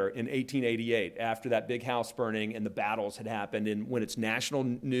months later in 1888 after that big house burning and the battles had happened and when it's national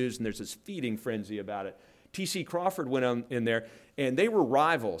news and there's this feeding frenzy about it. T.C. Crawford went in there, and they were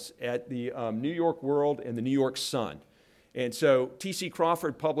rivals at the New York World and the New York Sun. And so T.C.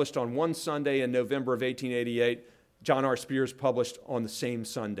 Crawford published on one Sunday in November of 1888. John R. Spears published on the same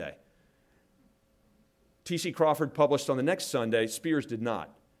Sunday. T.C. Crawford published on the next Sunday. Spears did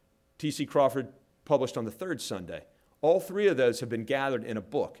not. T.C. Crawford published on the third Sunday. All three of those have been gathered in a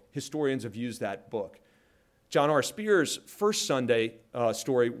book. Historians have used that book. John R. Spears' first Sunday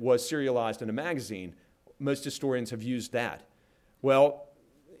story was serialized in a magazine. Most historians have used that. Well,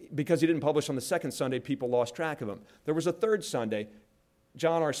 because he didn't publish on the second Sunday, people lost track of him. There was a third Sunday.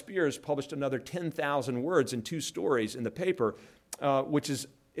 John R. Spears published another 10,000 words in two stories in the paper, which is,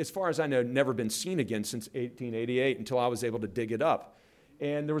 as far as I know, never been seen again since 1888 until I was able to dig it up.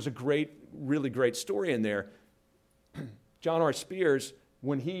 And there was a really great story in there. John R. Spears,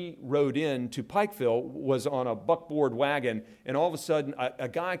 when he rode in to Pikeville, was on a buckboard wagon, and all of a sudden a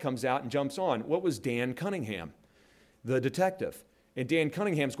guy comes out and jumps on. What was Dan Cunningham, the detective? And Dan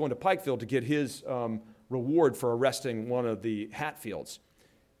Cunningham's going to Pikeville to get his reward for arresting one of the Hatfields.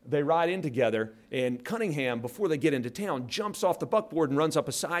 They ride in together, and Cunningham, before they get into town, jumps off the buckboard and runs up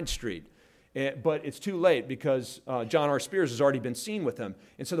a side street. But it's too late because John R. Spears has already been seen with him.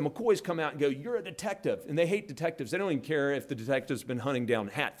 And so the McCoys come out and go, you're a detective. And they hate detectives. They don't even care if the detective's been hunting down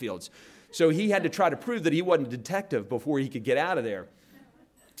Hatfields. So he had to try to prove that he wasn't a detective before he could get out of there.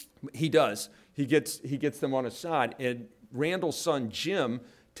 He does. He gets them on his side. And Randall's son, Jim,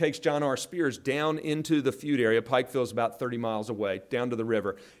 takes John R. Spears down into the feud area. Pikeville is about 30 miles away, down to the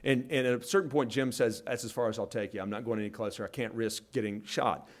river. And at a certain point, Jim says, that's as far as I'll take you. I'm not going any closer. I can't risk getting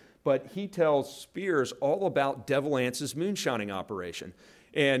shot. But he tells Spears all about Devil Anse's moonshining operation.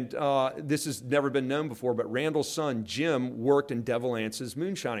 And this has never been known before, but Randall's son, Jim, worked in Devil Anse's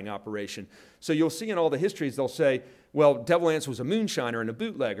moonshining operation. So you'll see in all the histories, they'll say, well, Devil Anse was a moonshiner and a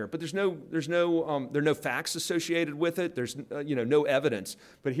bootlegger, but there are no facts associated with it. There's no evidence.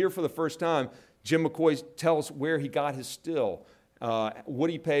 But here for the first time, Jim McCoy tells where he got his still, what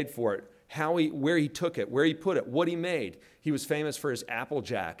he paid for it, where he took it, where he put it, what he made. He was famous for his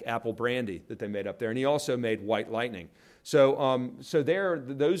Applejack, apple brandy that they made up there, and he also made White Lightning. So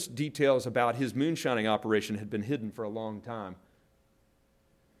those details about his moonshining operation had been hidden for a long time.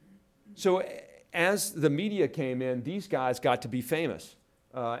 So as the media came in, these guys got to be famous.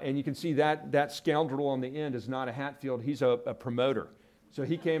 And you can see that scoundrel on the end is not a Hatfield. He's a promoter. So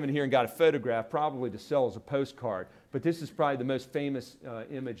he came in here and got a photograph, probably to sell as a postcard. But this is probably the most famous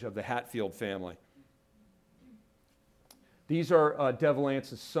image of the Hatfield family. These are Devil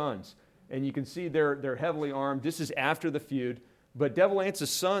Anse's sons. And you can see they're heavily armed. This is after the feud. But Devil Anse's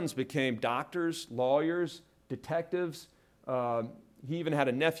sons became doctors, lawyers, detectives. He even had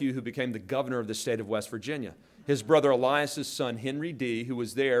a nephew who became the governor of the state of West Virginia. His brother Elias's son, Henry D., who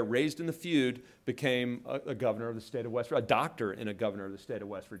was there, raised in the feud, became a governor of the state of West Virginia, a doctor and a governor of the state of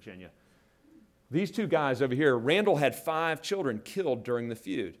West Virginia. These two guys over here, Randall had 5 children killed during the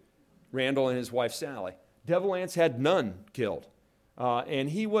feud. Randall and his wife, Sally. Devil Anse had none killed. And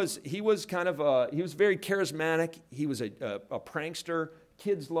he was very charismatic. He was a prankster.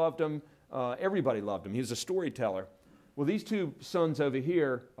 Kids loved him. Everybody loved him. He was a storyteller. Well, these two sons over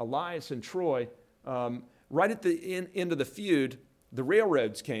here, Elias and Troy, right at the end of the feud, the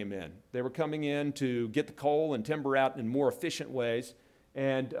railroads came in. They were coming in to get the coal and timber out in more efficient ways.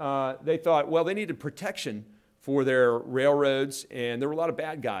 And they thought, well, they needed protection for their railroads. And there were a lot of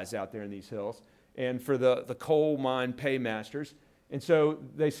bad guys out there in these hills. And for the coal mine paymasters. And so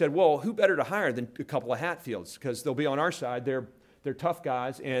they said, well, who better to hire than a couple of Hatfields? Because they'll be on our side. They're tough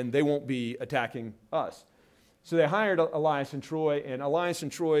guys, and they won't be attacking us. So they hired Elias and Troy, and Elias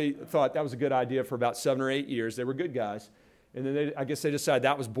and Troy thought that was a good idea for about 7 or 8 years. They were good guys. And then I guess they decided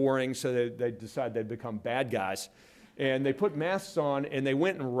that was boring, so they decided they'd become bad guys. And they put masks on, and they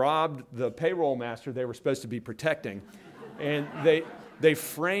went and robbed the payroll master they were supposed to be protecting. And they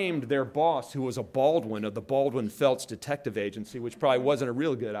framed their boss, who was a Baldwin of the Baldwin-Felts Detective Agency, which probably wasn't a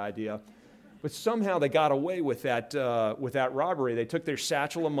real good idea. But somehow they got away with that robbery. They took their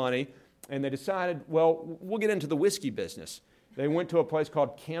satchel of money, and they decided, well, we'll get into the whiskey business. They went to a place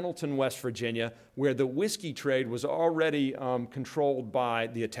called Cannelton, West Virginia, where the whiskey trade was already controlled by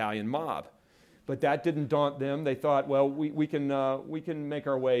the Italian mob. But that didn't daunt them. They thought, well, we can make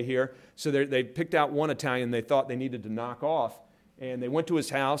our way here. So they picked out one Italian they thought they needed to knock off. And they went to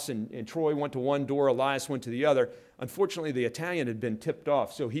his house, and Troy went to one door, Elias went to the other. Unfortunately, the Italian had been tipped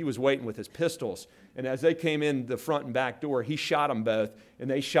off, so he was waiting with his pistols. And as they came in the front and back door, he shot them both, and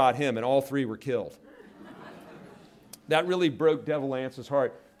they shot him, and all 3 were killed. That really broke Devil Anse's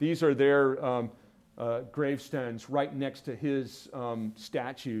heart. These are their gravestones right next to his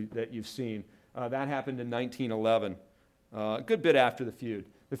statue that you've seen. That happened in 1911, a good bit after the feud.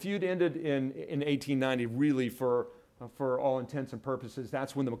 The feud ended in 1890, really, for all intents and purposes.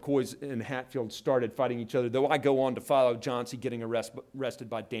 That's when the McCoys and Hatfield started fighting each other, though I go on to follow Johnsey getting arrested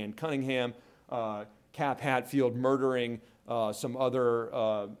by Dan Cunningham, Cap Hatfield murdering some other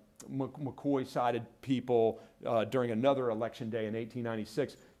McCoy-sided people during another election day in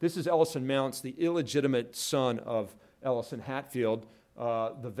 1896. This is Ellison Mounts, the illegitimate son of Ellison Hatfield,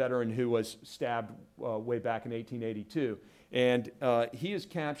 the veteran who was stabbed way back in 1882. And he is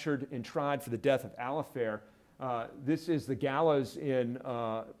captured and tried for the death of Alifair. This is the gallows in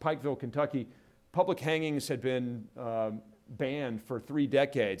Pikeville, Kentucky. Public hangings had been banned for 3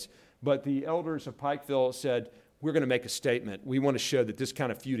 decades, but the elders of Pikeville said, we're going to make a statement. We want to show that this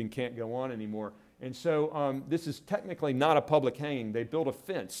kind of feuding can't go on anymore. And so this is technically not a public hanging. They built a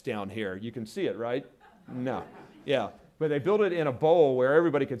fence down here. You can see it, right? No. Yeah. But they built it in a bowl where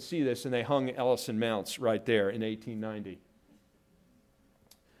everybody could see this, and they hung Ellison Mounts right there in 1890.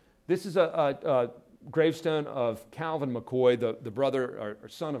 This is a gravestone of Calvin McCoy, the brother or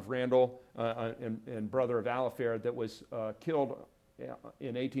son of Randall and brother of Alifair that was killed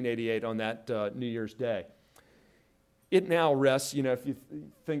in 1888 on that New Year's Day. It now rests, if you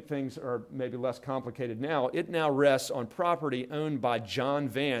think things are maybe less complicated now, it now rests on property owned by John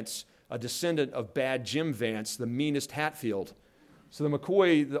Vance, a descendant of Bad Jim Vance, the meanest Hatfield. So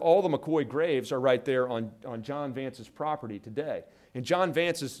all the McCoy graves are right there on John Vance's property today. And John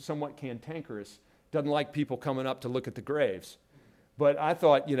Vance is somewhat cantankerous, doesn't like people coming up to look at the graves. But I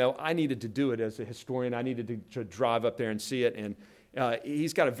thought, I needed to do it as a historian. I needed to drive up there and see it. And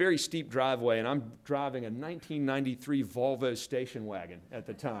he's got a very steep driveway, and I'm driving a 1993 Volvo station wagon at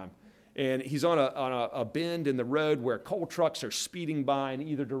the time. And he's on a bend in the road where coal trucks are speeding by in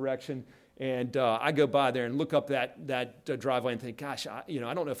either direction. And I go by there and look up that driveway and think, gosh, I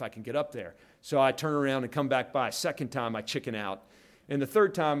don't know if I can get up there. So I turn around and come back by a second time. I chicken out. And the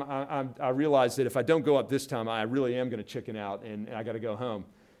third time, I realized that if I don't go up this time, I really am going to chicken out, and I got to go home.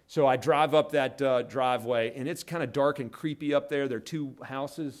 So I drive up that driveway, and it's kind of dark and creepy up there. There are two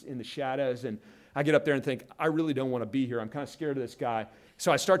houses in the shadows, and I get up there and think, I really don't want to be here. I'm kind of scared of this guy. So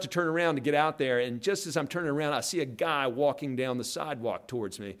I start to turn around to get out there, and just as I'm turning around, I see a guy walking down the sidewalk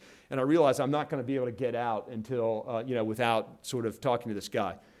towards me, and I realize I'm not going to be able to get out until, without sort of talking to this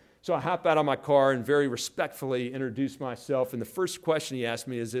guy. So I hop out of my car and very respectfully introduce myself, and the first question he asked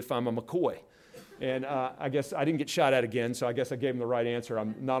me is if I'm a McCoy. And I guess I didn't get shot at again, so I guess I gave him the right answer.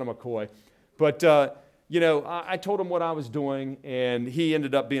 I'm not a McCoy. But, I told him what I was doing, and he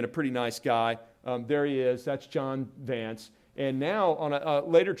ended up being a pretty nice guy. There he is. That's John Vance. And now on a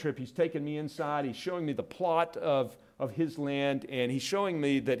later trip, he's taking me inside. He's showing me the plot of his land, and he's showing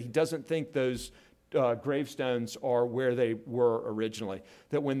me that he doesn't think those gravestones are where they were originally.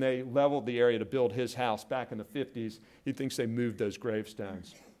 That when they leveled the area to build his house back in the 50s, he thinks they moved those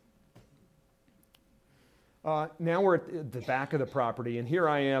gravestones. Now we're at the back of the property, and here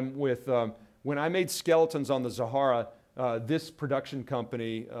I am with, when I made Skeletons on the Zahara, this production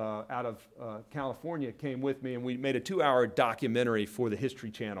company out of California came with me, and we made a 2-hour documentary for the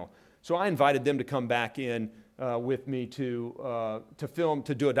History Channel. So I invited them to come back in with me to film,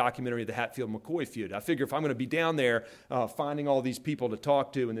 to do a documentary of the Hatfield-McCoy feud. I figure if I'm going to be down there finding all these people to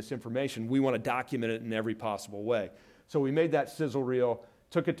talk to and this information, we want to document it in every possible way. So we made that sizzle reel,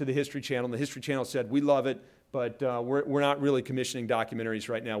 took it to the History Channel, and the History Channel said, we love it, but we're not really commissioning documentaries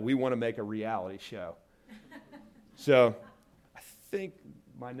right now. We want to make a reality show. So I think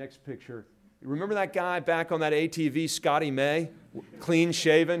my next picture, remember that guy back on that ATV, Scotty May, clean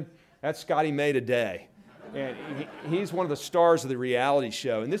shaven? That's Scotty May today. And he's one of the stars of the reality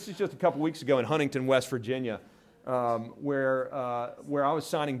show. And this is just a couple weeks ago in Huntington, West Virginia, where I was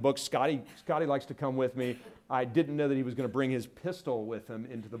signing books. Scotty likes to come with me. I didn't know that he was going to bring his pistol with him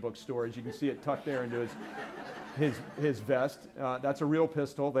into the bookstore. As you can see it tucked there into his vest. That's a real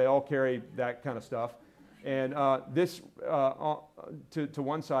pistol. They all carry that kind of stuff. And this, to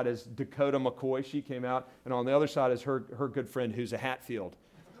one side is Dakota McCoy. She came out. And on the other side is her good friend who's a Hatfield.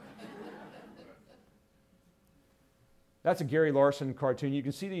 That's a Gary Larson cartoon. You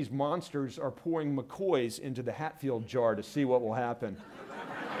can see these monsters are pouring McCoys into the Hatfield jar to see what will happen.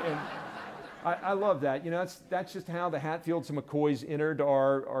 And I love that. That's just how the Hatfields and McCoys entered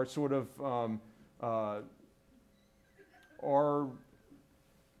our sort of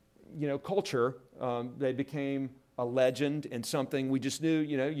culture. They became a legend and something we just knew.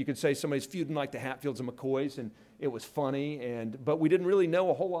 You could say somebody's feuding like the Hatfields and McCoys, and it was funny. But we didn't really know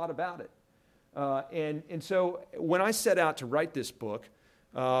a whole lot about it. And so when I set out to write this book,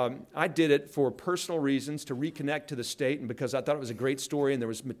 I did it for personal reasons, to reconnect to the state, and because I thought it was a great story and there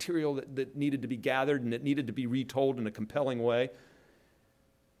was material that needed to be gathered and it needed to be retold in a compelling way.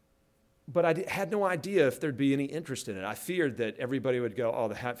 But I had no idea if there'd be any interest in it. I feared that everybody would go, oh,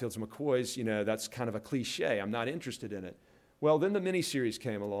 the Hatfields and McCoys, that's kind of a cliche. I'm not interested in it. Well, then the miniseries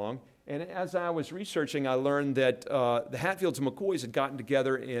came along, and as I was researching, I learned that the Hatfields and McCoys had gotten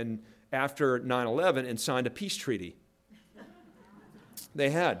together after 9/11 and signed a peace treaty.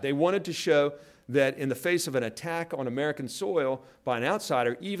 They had. They wanted to show that in the face of an attack on American soil by an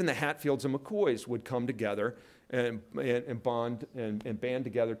outsider, even the Hatfields and McCoys would come together and bond and band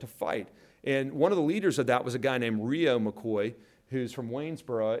together to fight. And one of the leaders of that was a guy named Rio McCoy, who's from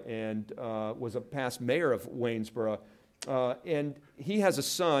Waynesboro and was a past mayor of Waynesboro. And he has a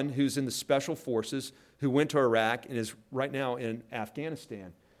son who's in the Special Forces who went to Iraq and is right now in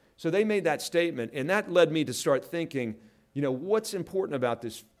Afghanistan. So they made that statement, and that led me to start thinking, what's important about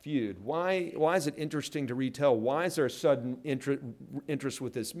this feud? Why is it interesting to retell? Why is there a sudden interest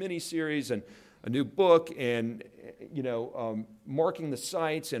with this miniseries and a new book and, marking the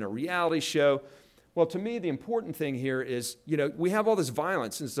sites and a reality show? Well, to me, the important thing here is, we have all this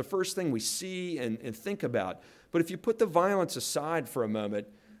violence, and it's the first thing we see and think about. But if you put the violence aside for a moment,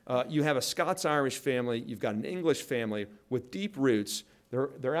 you have a Scots-Irish family, you've got an English family with deep roots.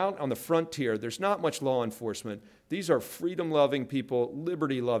 They're out on the frontier. There's not much law enforcement. These are freedom-loving people,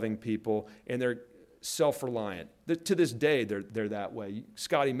 liberty-loving people, and they're self-reliant. To this day, they're that way.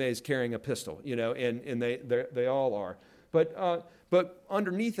 Scotty May's carrying a pistol, and they all are. But But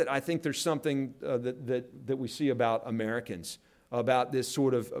underneath it, I think there's something that we see about Americans, about this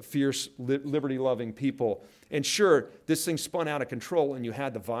sort of fierce, liberty-loving people. And sure, this thing spun out of control and you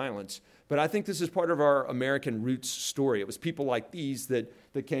had the violence. But I think this is part of our American roots story. It was people like these that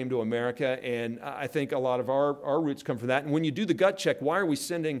came to America, and I think a lot of our roots come from that. And when you do the gut check, why are we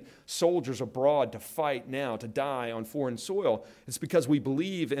sending soldiers abroad to fight now, to die on foreign soil? It's because we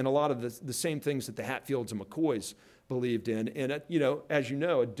believe in a lot of the same things that the Hatfields and McCoys believed in. And, as you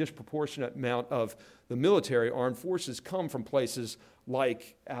know, a disproportionate amount of the military armed forces come from places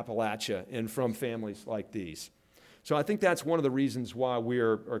like Appalachia and from families like these. So I think that's one of the reasons why we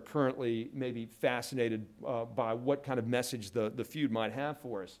are currently maybe fascinated by what kind of message the feud might have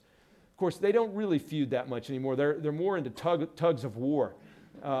for us. Of course, they don't really feud that much anymore. They're more into tugs of war.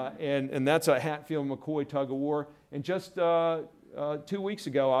 And that's a Hatfield-McCoy tug of war. And just 2 weeks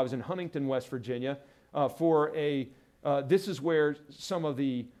ago, I was in Huntington, West Virginia, for this is where some of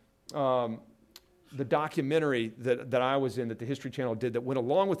the documentary that I was in, that the History Channel did, that went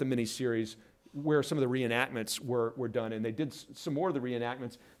along with the miniseries, where some of the reenactments were done. And they did some more of the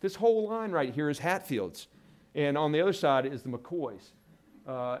reenactments. This whole line right here is Hatfields. And on the other side is the McCoys.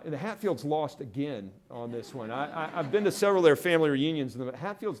 And the Hatfields lost again on this one. I've been to several of their family reunions. And the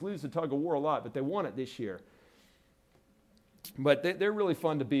Hatfields lose the tug of war a lot, but they won it this year. But they're really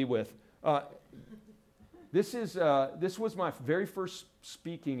fun to be with. This was my very first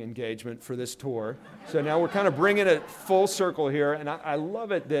speaking engagement for this tour. So now we're kind of bringing it full circle here. And I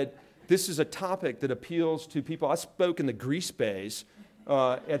love it that this is a topic that appeals to people. I spoke in the Grease Bays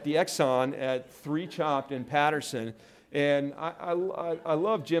at the Exxon at 3 Chopped in Patterson. And I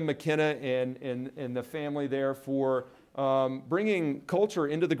love Jim McKenna and the family there for bringing culture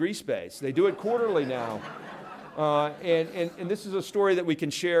into the Grease Bays. They do it quarterly now. And this is a story that we can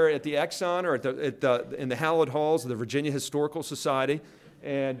share at the Exxon or in the hallowed halls of the Virginia Historical Society.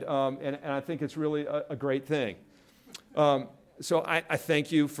 And I think it's really a great thing. So I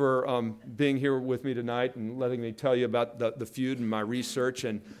thank you for being here with me tonight and letting me tell you about the feud and my research.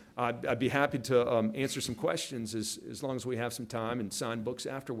 And I'd be happy to answer some questions as long as we have some time and sign books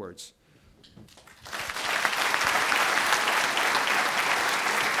afterwards.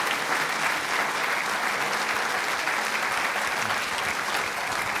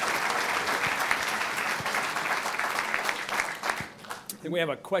 I think we have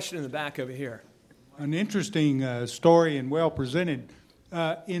a question in the back over here. An interesting story and well presented.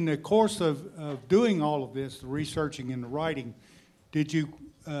 In the course of doing all of this, the researching and the writing, did you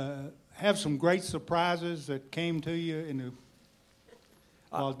have some great surprises that came to you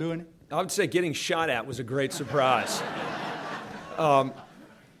while doing it? I would say getting shot at was a great surprise.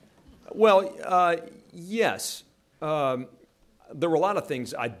 Yes. There were a lot of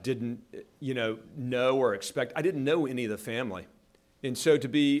things I didn't, know or expect. I didn't know any of the family. And so to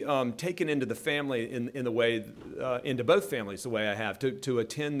be taken into the family in the way, into both families the way I have, to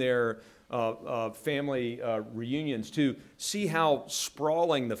attend their family reunions, to see how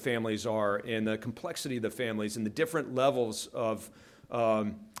sprawling the families are and the complexity of the families and the different levels of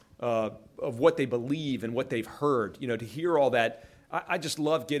what they believe and what they've heard, to hear all that. I just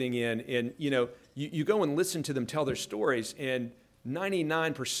love getting in and, you go and listen to them tell their stories, and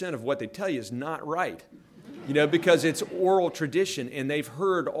 99% of what they tell you is not right. Because it's oral tradition, and they've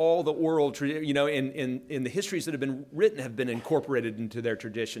heard all the oral tradition, and the histories that have been written have been incorporated into their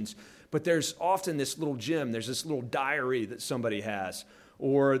traditions. But there's often this little gem, there's this little diary that somebody has,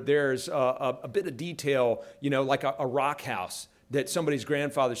 or there's a bit of detail, like a rock house that somebody's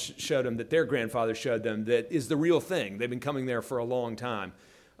grandfather showed them, that their grandfather showed them, that is the real thing. They've been coming there for a long time.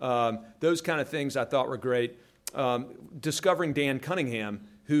 Those kind of things I thought were great. Discovering Dan Cunningham,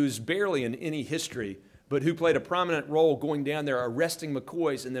 who's barely in any history, but who played a prominent role going down there, arresting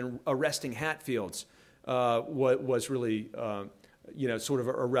McCoys and then arresting Hatfields, was really, sort of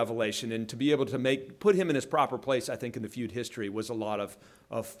a revelation. And to be able to put him in his proper place, I think, in the feud history was a lot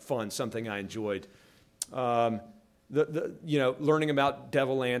of fun, something I enjoyed. Learning about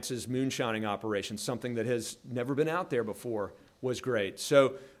Devil Lance's moonshining operation, something that has never been out there before, was great.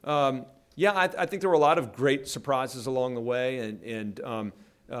 So, I think there were a lot of great surprises along the way, and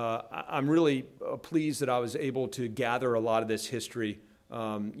I'm really pleased that I was able to gather a lot of this history,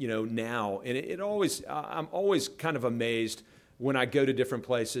 now. And I'm always kind of amazed when I go to different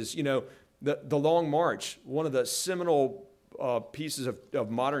places. The Long March, one of the seminal pieces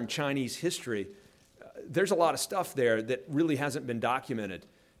of modern Chinese history. There's a lot of stuff there that really hasn't been documented,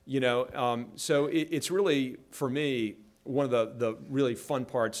 So it's really, for me, one of the really fun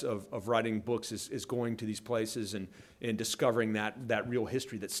parts of writing books is going to these places and discovering that real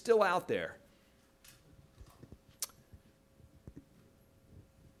history that's still out there.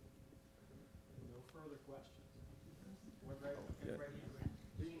 further questions.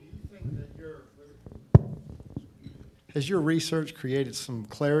 Has your research created some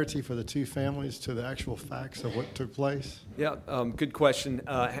clarity for the two families to the actual facts of what took place? Yeah, good question.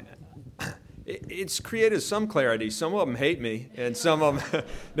 It's created some clarity. Some of them hate me, and some of them,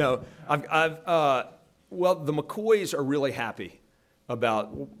 no. Well, the McCoys are really happy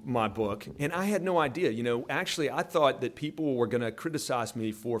about my book, and I had no idea. Actually, I thought that people were going to criticize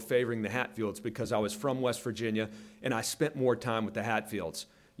me for favoring the Hatfields because I was from West Virginia, and I spent more time with the Hatfields,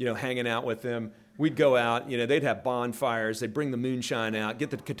 hanging out with them. We'd go out, they'd have bonfires, they'd bring the moonshine out, get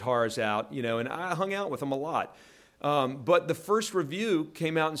the guitars out, and I hung out with them a lot. But the first review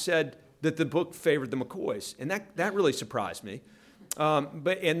came out and said that the book favored the McCoys, and that really surprised me. Then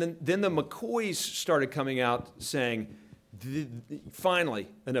the McCoys started coming out saying, finally,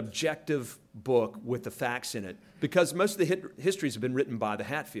 an objective book with the facts in it, because most of the histories have been written by the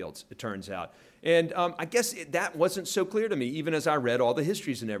Hatfields, it turns out. And I guess that wasn't so clear to me, even as I read all the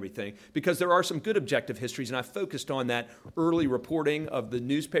histories and everything, because there are some good objective histories, and I focused on that early reporting of the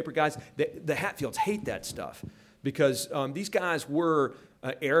newspaper guys. The Hatfields hate that stuff, because these guys were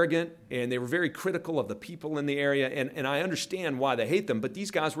arrogant, and they were very critical of the people in the area, and I understand why they hate them, but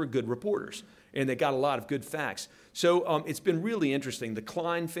these guys were good reporters, and they got a lot of good facts. So it's been really interesting. The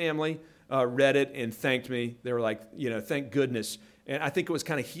Klein family read it and thanked me. They were like, thank goodness. And I think it was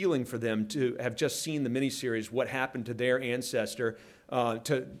kind of healing for them to have just seen the miniseries, what happened to their ancestor,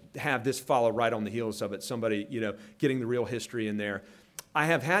 to have this follow right on the heels of it, somebody, getting the real history in there. I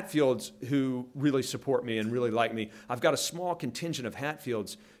have Hatfields who really support me and really like me. I've got a small contingent of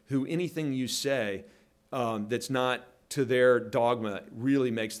Hatfields who anything you say that's not to their dogma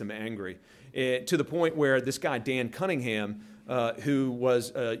really makes them angry. To the point where this guy, Dan Cunningham, who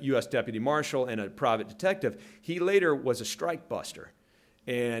was a U.S. Deputy Marshal and a private detective, he later was a strike buster.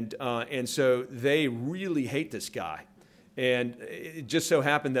 And so they really hate this guy. And it just so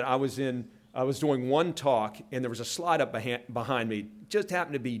happened that I was doing one talk, and there was a slide up behind me. It just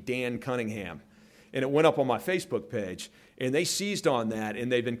happened to be Dan Cunningham. And it went up on my Facebook page. And they seized on that, and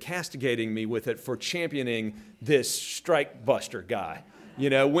they've been castigating me with it for championing this strike buster guy.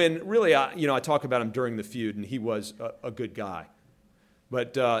 When really, I talk about him during the feud, and he was a good guy.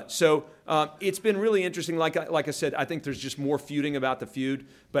 But so it's been really interesting. Like I said, I think there's just more feuding about the feud,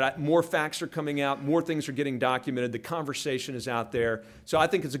 but more facts are coming out, more things are getting documented. The conversation is out there. So I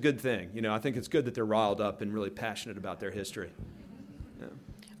think it's a good thing. I think it's good that they're riled up and really passionate about their history.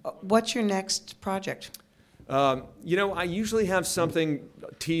 Yeah. What's your next project? I usually have something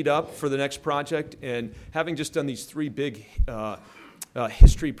teed up for the next project, and having just done these 3 big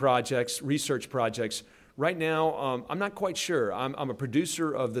history projects, research projects. Right now, I'm not quite sure. I'm a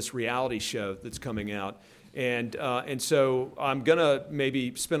producer of this reality show that's coming out, and so I'm gonna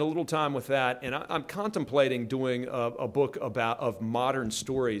maybe spend a little time with that. And I'm contemplating doing a book of modern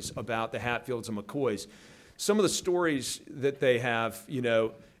stories about the Hatfields and McCoys. Some of the stories that they have,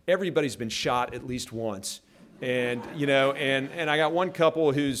 everybody's been shot at least once. And I got one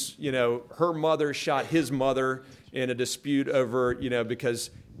couple who's, her mother shot his mother in a dispute over, because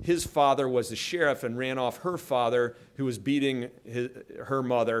his father was the sheriff and ran off her father who was beating her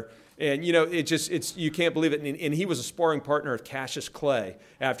mother. And, you can't believe it. And he was a sparring partner of Cassius Clay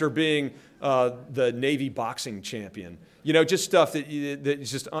after being the Navy boxing champion. Just stuff that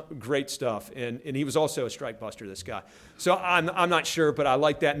is just great stuff. And he was also a strike buster, this guy. So I'm not sure, but I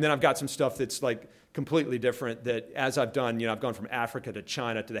like that. And then I've got some stuff that's like completely different that as I've done, I've gone from Africa to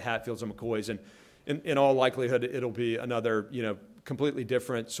China to the Hatfields and McCoys. And in all likelihood, it'll be another, completely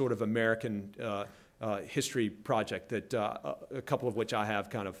different sort of American history project that a couple of which I have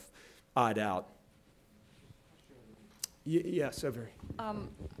kind of eyed out. Yes, over.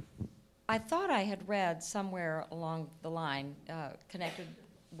 I thought I had read somewhere along the line, connected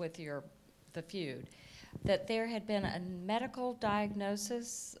with the feud, that there had been a medical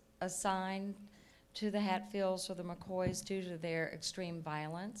diagnosis assigned to the Hatfields or the McCoys due to their extreme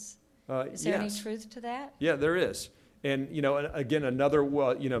violence. Is there any truth to that? Yeah, there is. And, again, another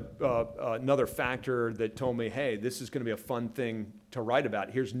factor that told me, hey, this is going to be a fun thing to write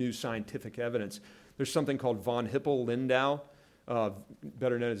about. Here's new scientific evidence. There's something called von Hippel-Lindau,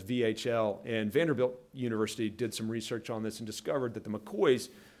 better known as VHL, and Vanderbilt University did some research on this and discovered that the McCoys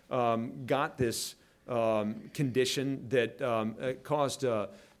got this condition that caused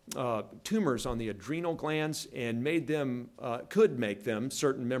tumors on the adrenal glands and could make them,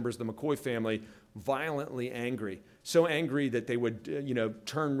 certain members of the McCoy family, violently angry. So angry that they would,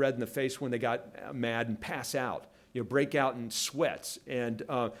 turn red in the face when they got mad and pass out, break out in sweats. And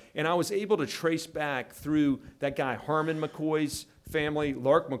I was able to trace back through that guy Harmon McCoy's family.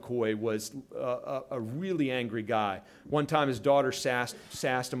 Lark McCoy was a really angry guy. One time his daughter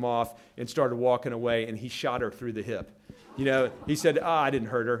sassed him off and started walking away, and he shot her through the hip. He said, I didn't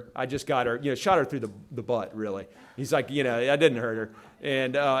hurt her. I just got her, shot her through the butt, really. He's like, I didn't hurt her.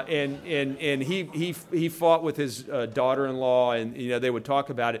 And he fought with his daughter-in-law, and, they would talk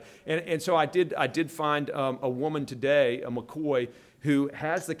about it. And so I did find a woman today, a McCoy, who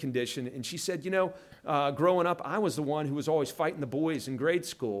has the condition, and she said, growing up, I was the one who was always fighting the boys in grade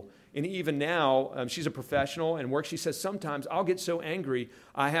school. And even now, she's a professional and works. She says, sometimes I'll get so angry,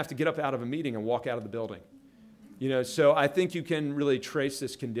 I have to get up out of a meeting and walk out of the building. So I think you can really trace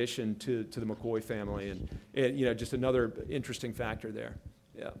this condition to the McCoy family, and just another interesting factor there.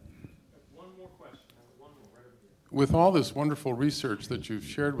 Yeah. One more question. With all this wonderful research that you've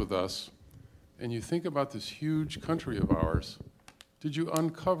shared with us, and you think about this huge country of ours, did you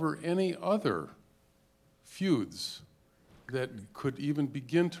uncover any other feuds that could even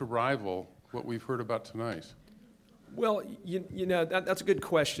begin to rival what we've heard about tonight? Well, that's a good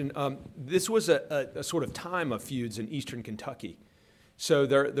question. This was a sort of time of feuds in eastern Kentucky. So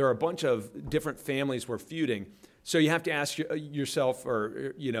there are a bunch of different families were feuding. So you have to ask yourself,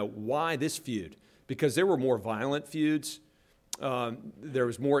 why this feud? Because there were more violent feuds. There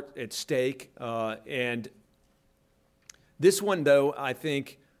was more at stake. And this one, though, I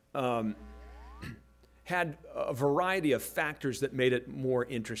think had a variety of factors that made it more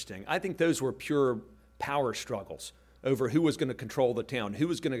interesting. I think those were pure power struggles over who was going to control the town, who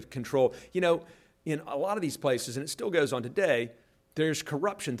was going to control, in a lot of these places, and it still goes on today, there's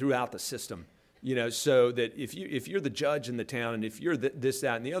corruption throughout the system, so that if you're the judge in the town, and if you're this,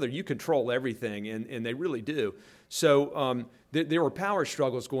 that, and the other, you control everything, and they really do. So there were power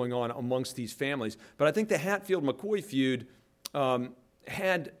struggles going on amongst these families. But I think the Hatfield-McCoy feud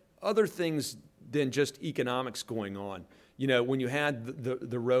had other things than just economics going on. When you had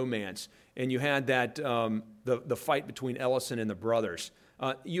the romance, and you had that the fight between Ellison and the brothers,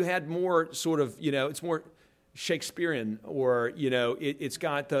 you had more sort of, it's more Shakespearean, or it's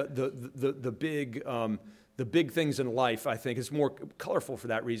got the big things in life. I think it's more colorful for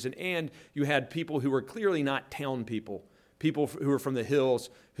that reason. And you had people who were clearly not town people who were from the hills,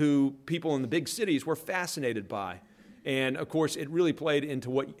 who people in the big cities were fascinated by. And of course, it really played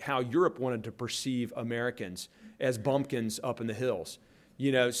into how Europe wanted to perceive Americans as bumpkins up in the hills.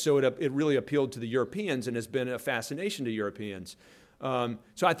 So it really appealed to the Europeans and has been a fascination to Europeans. So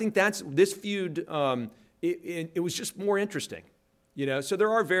I think this feud. It was just more interesting, So there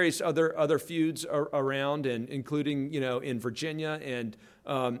are various other feuds around, and including in Virginia, and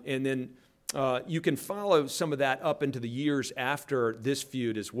then you can follow some of that up into the years after this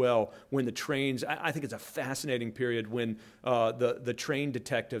feud as well. When the trains, I think it's a fascinating period when the train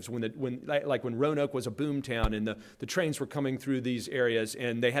detectives, when Roanoke was a boom town, and the trains were coming through these areas,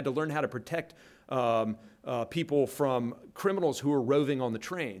 and they had to learn how to protect people from criminals who were roving on the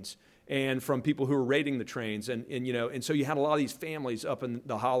trains, and from people who were raiding the trains, and so you had a lot of these families up in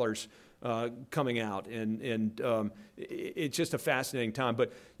the hollers coming out, and it's just a fascinating time.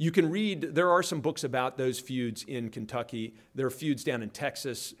 But you can read, there are some books about those feuds in Kentucky. There are feuds down in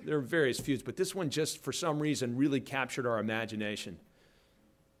Texas. There are various feuds, but this one just, for some reason, really captured our imagination.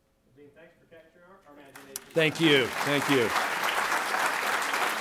 Thanks for capturing our imagination. Thank you.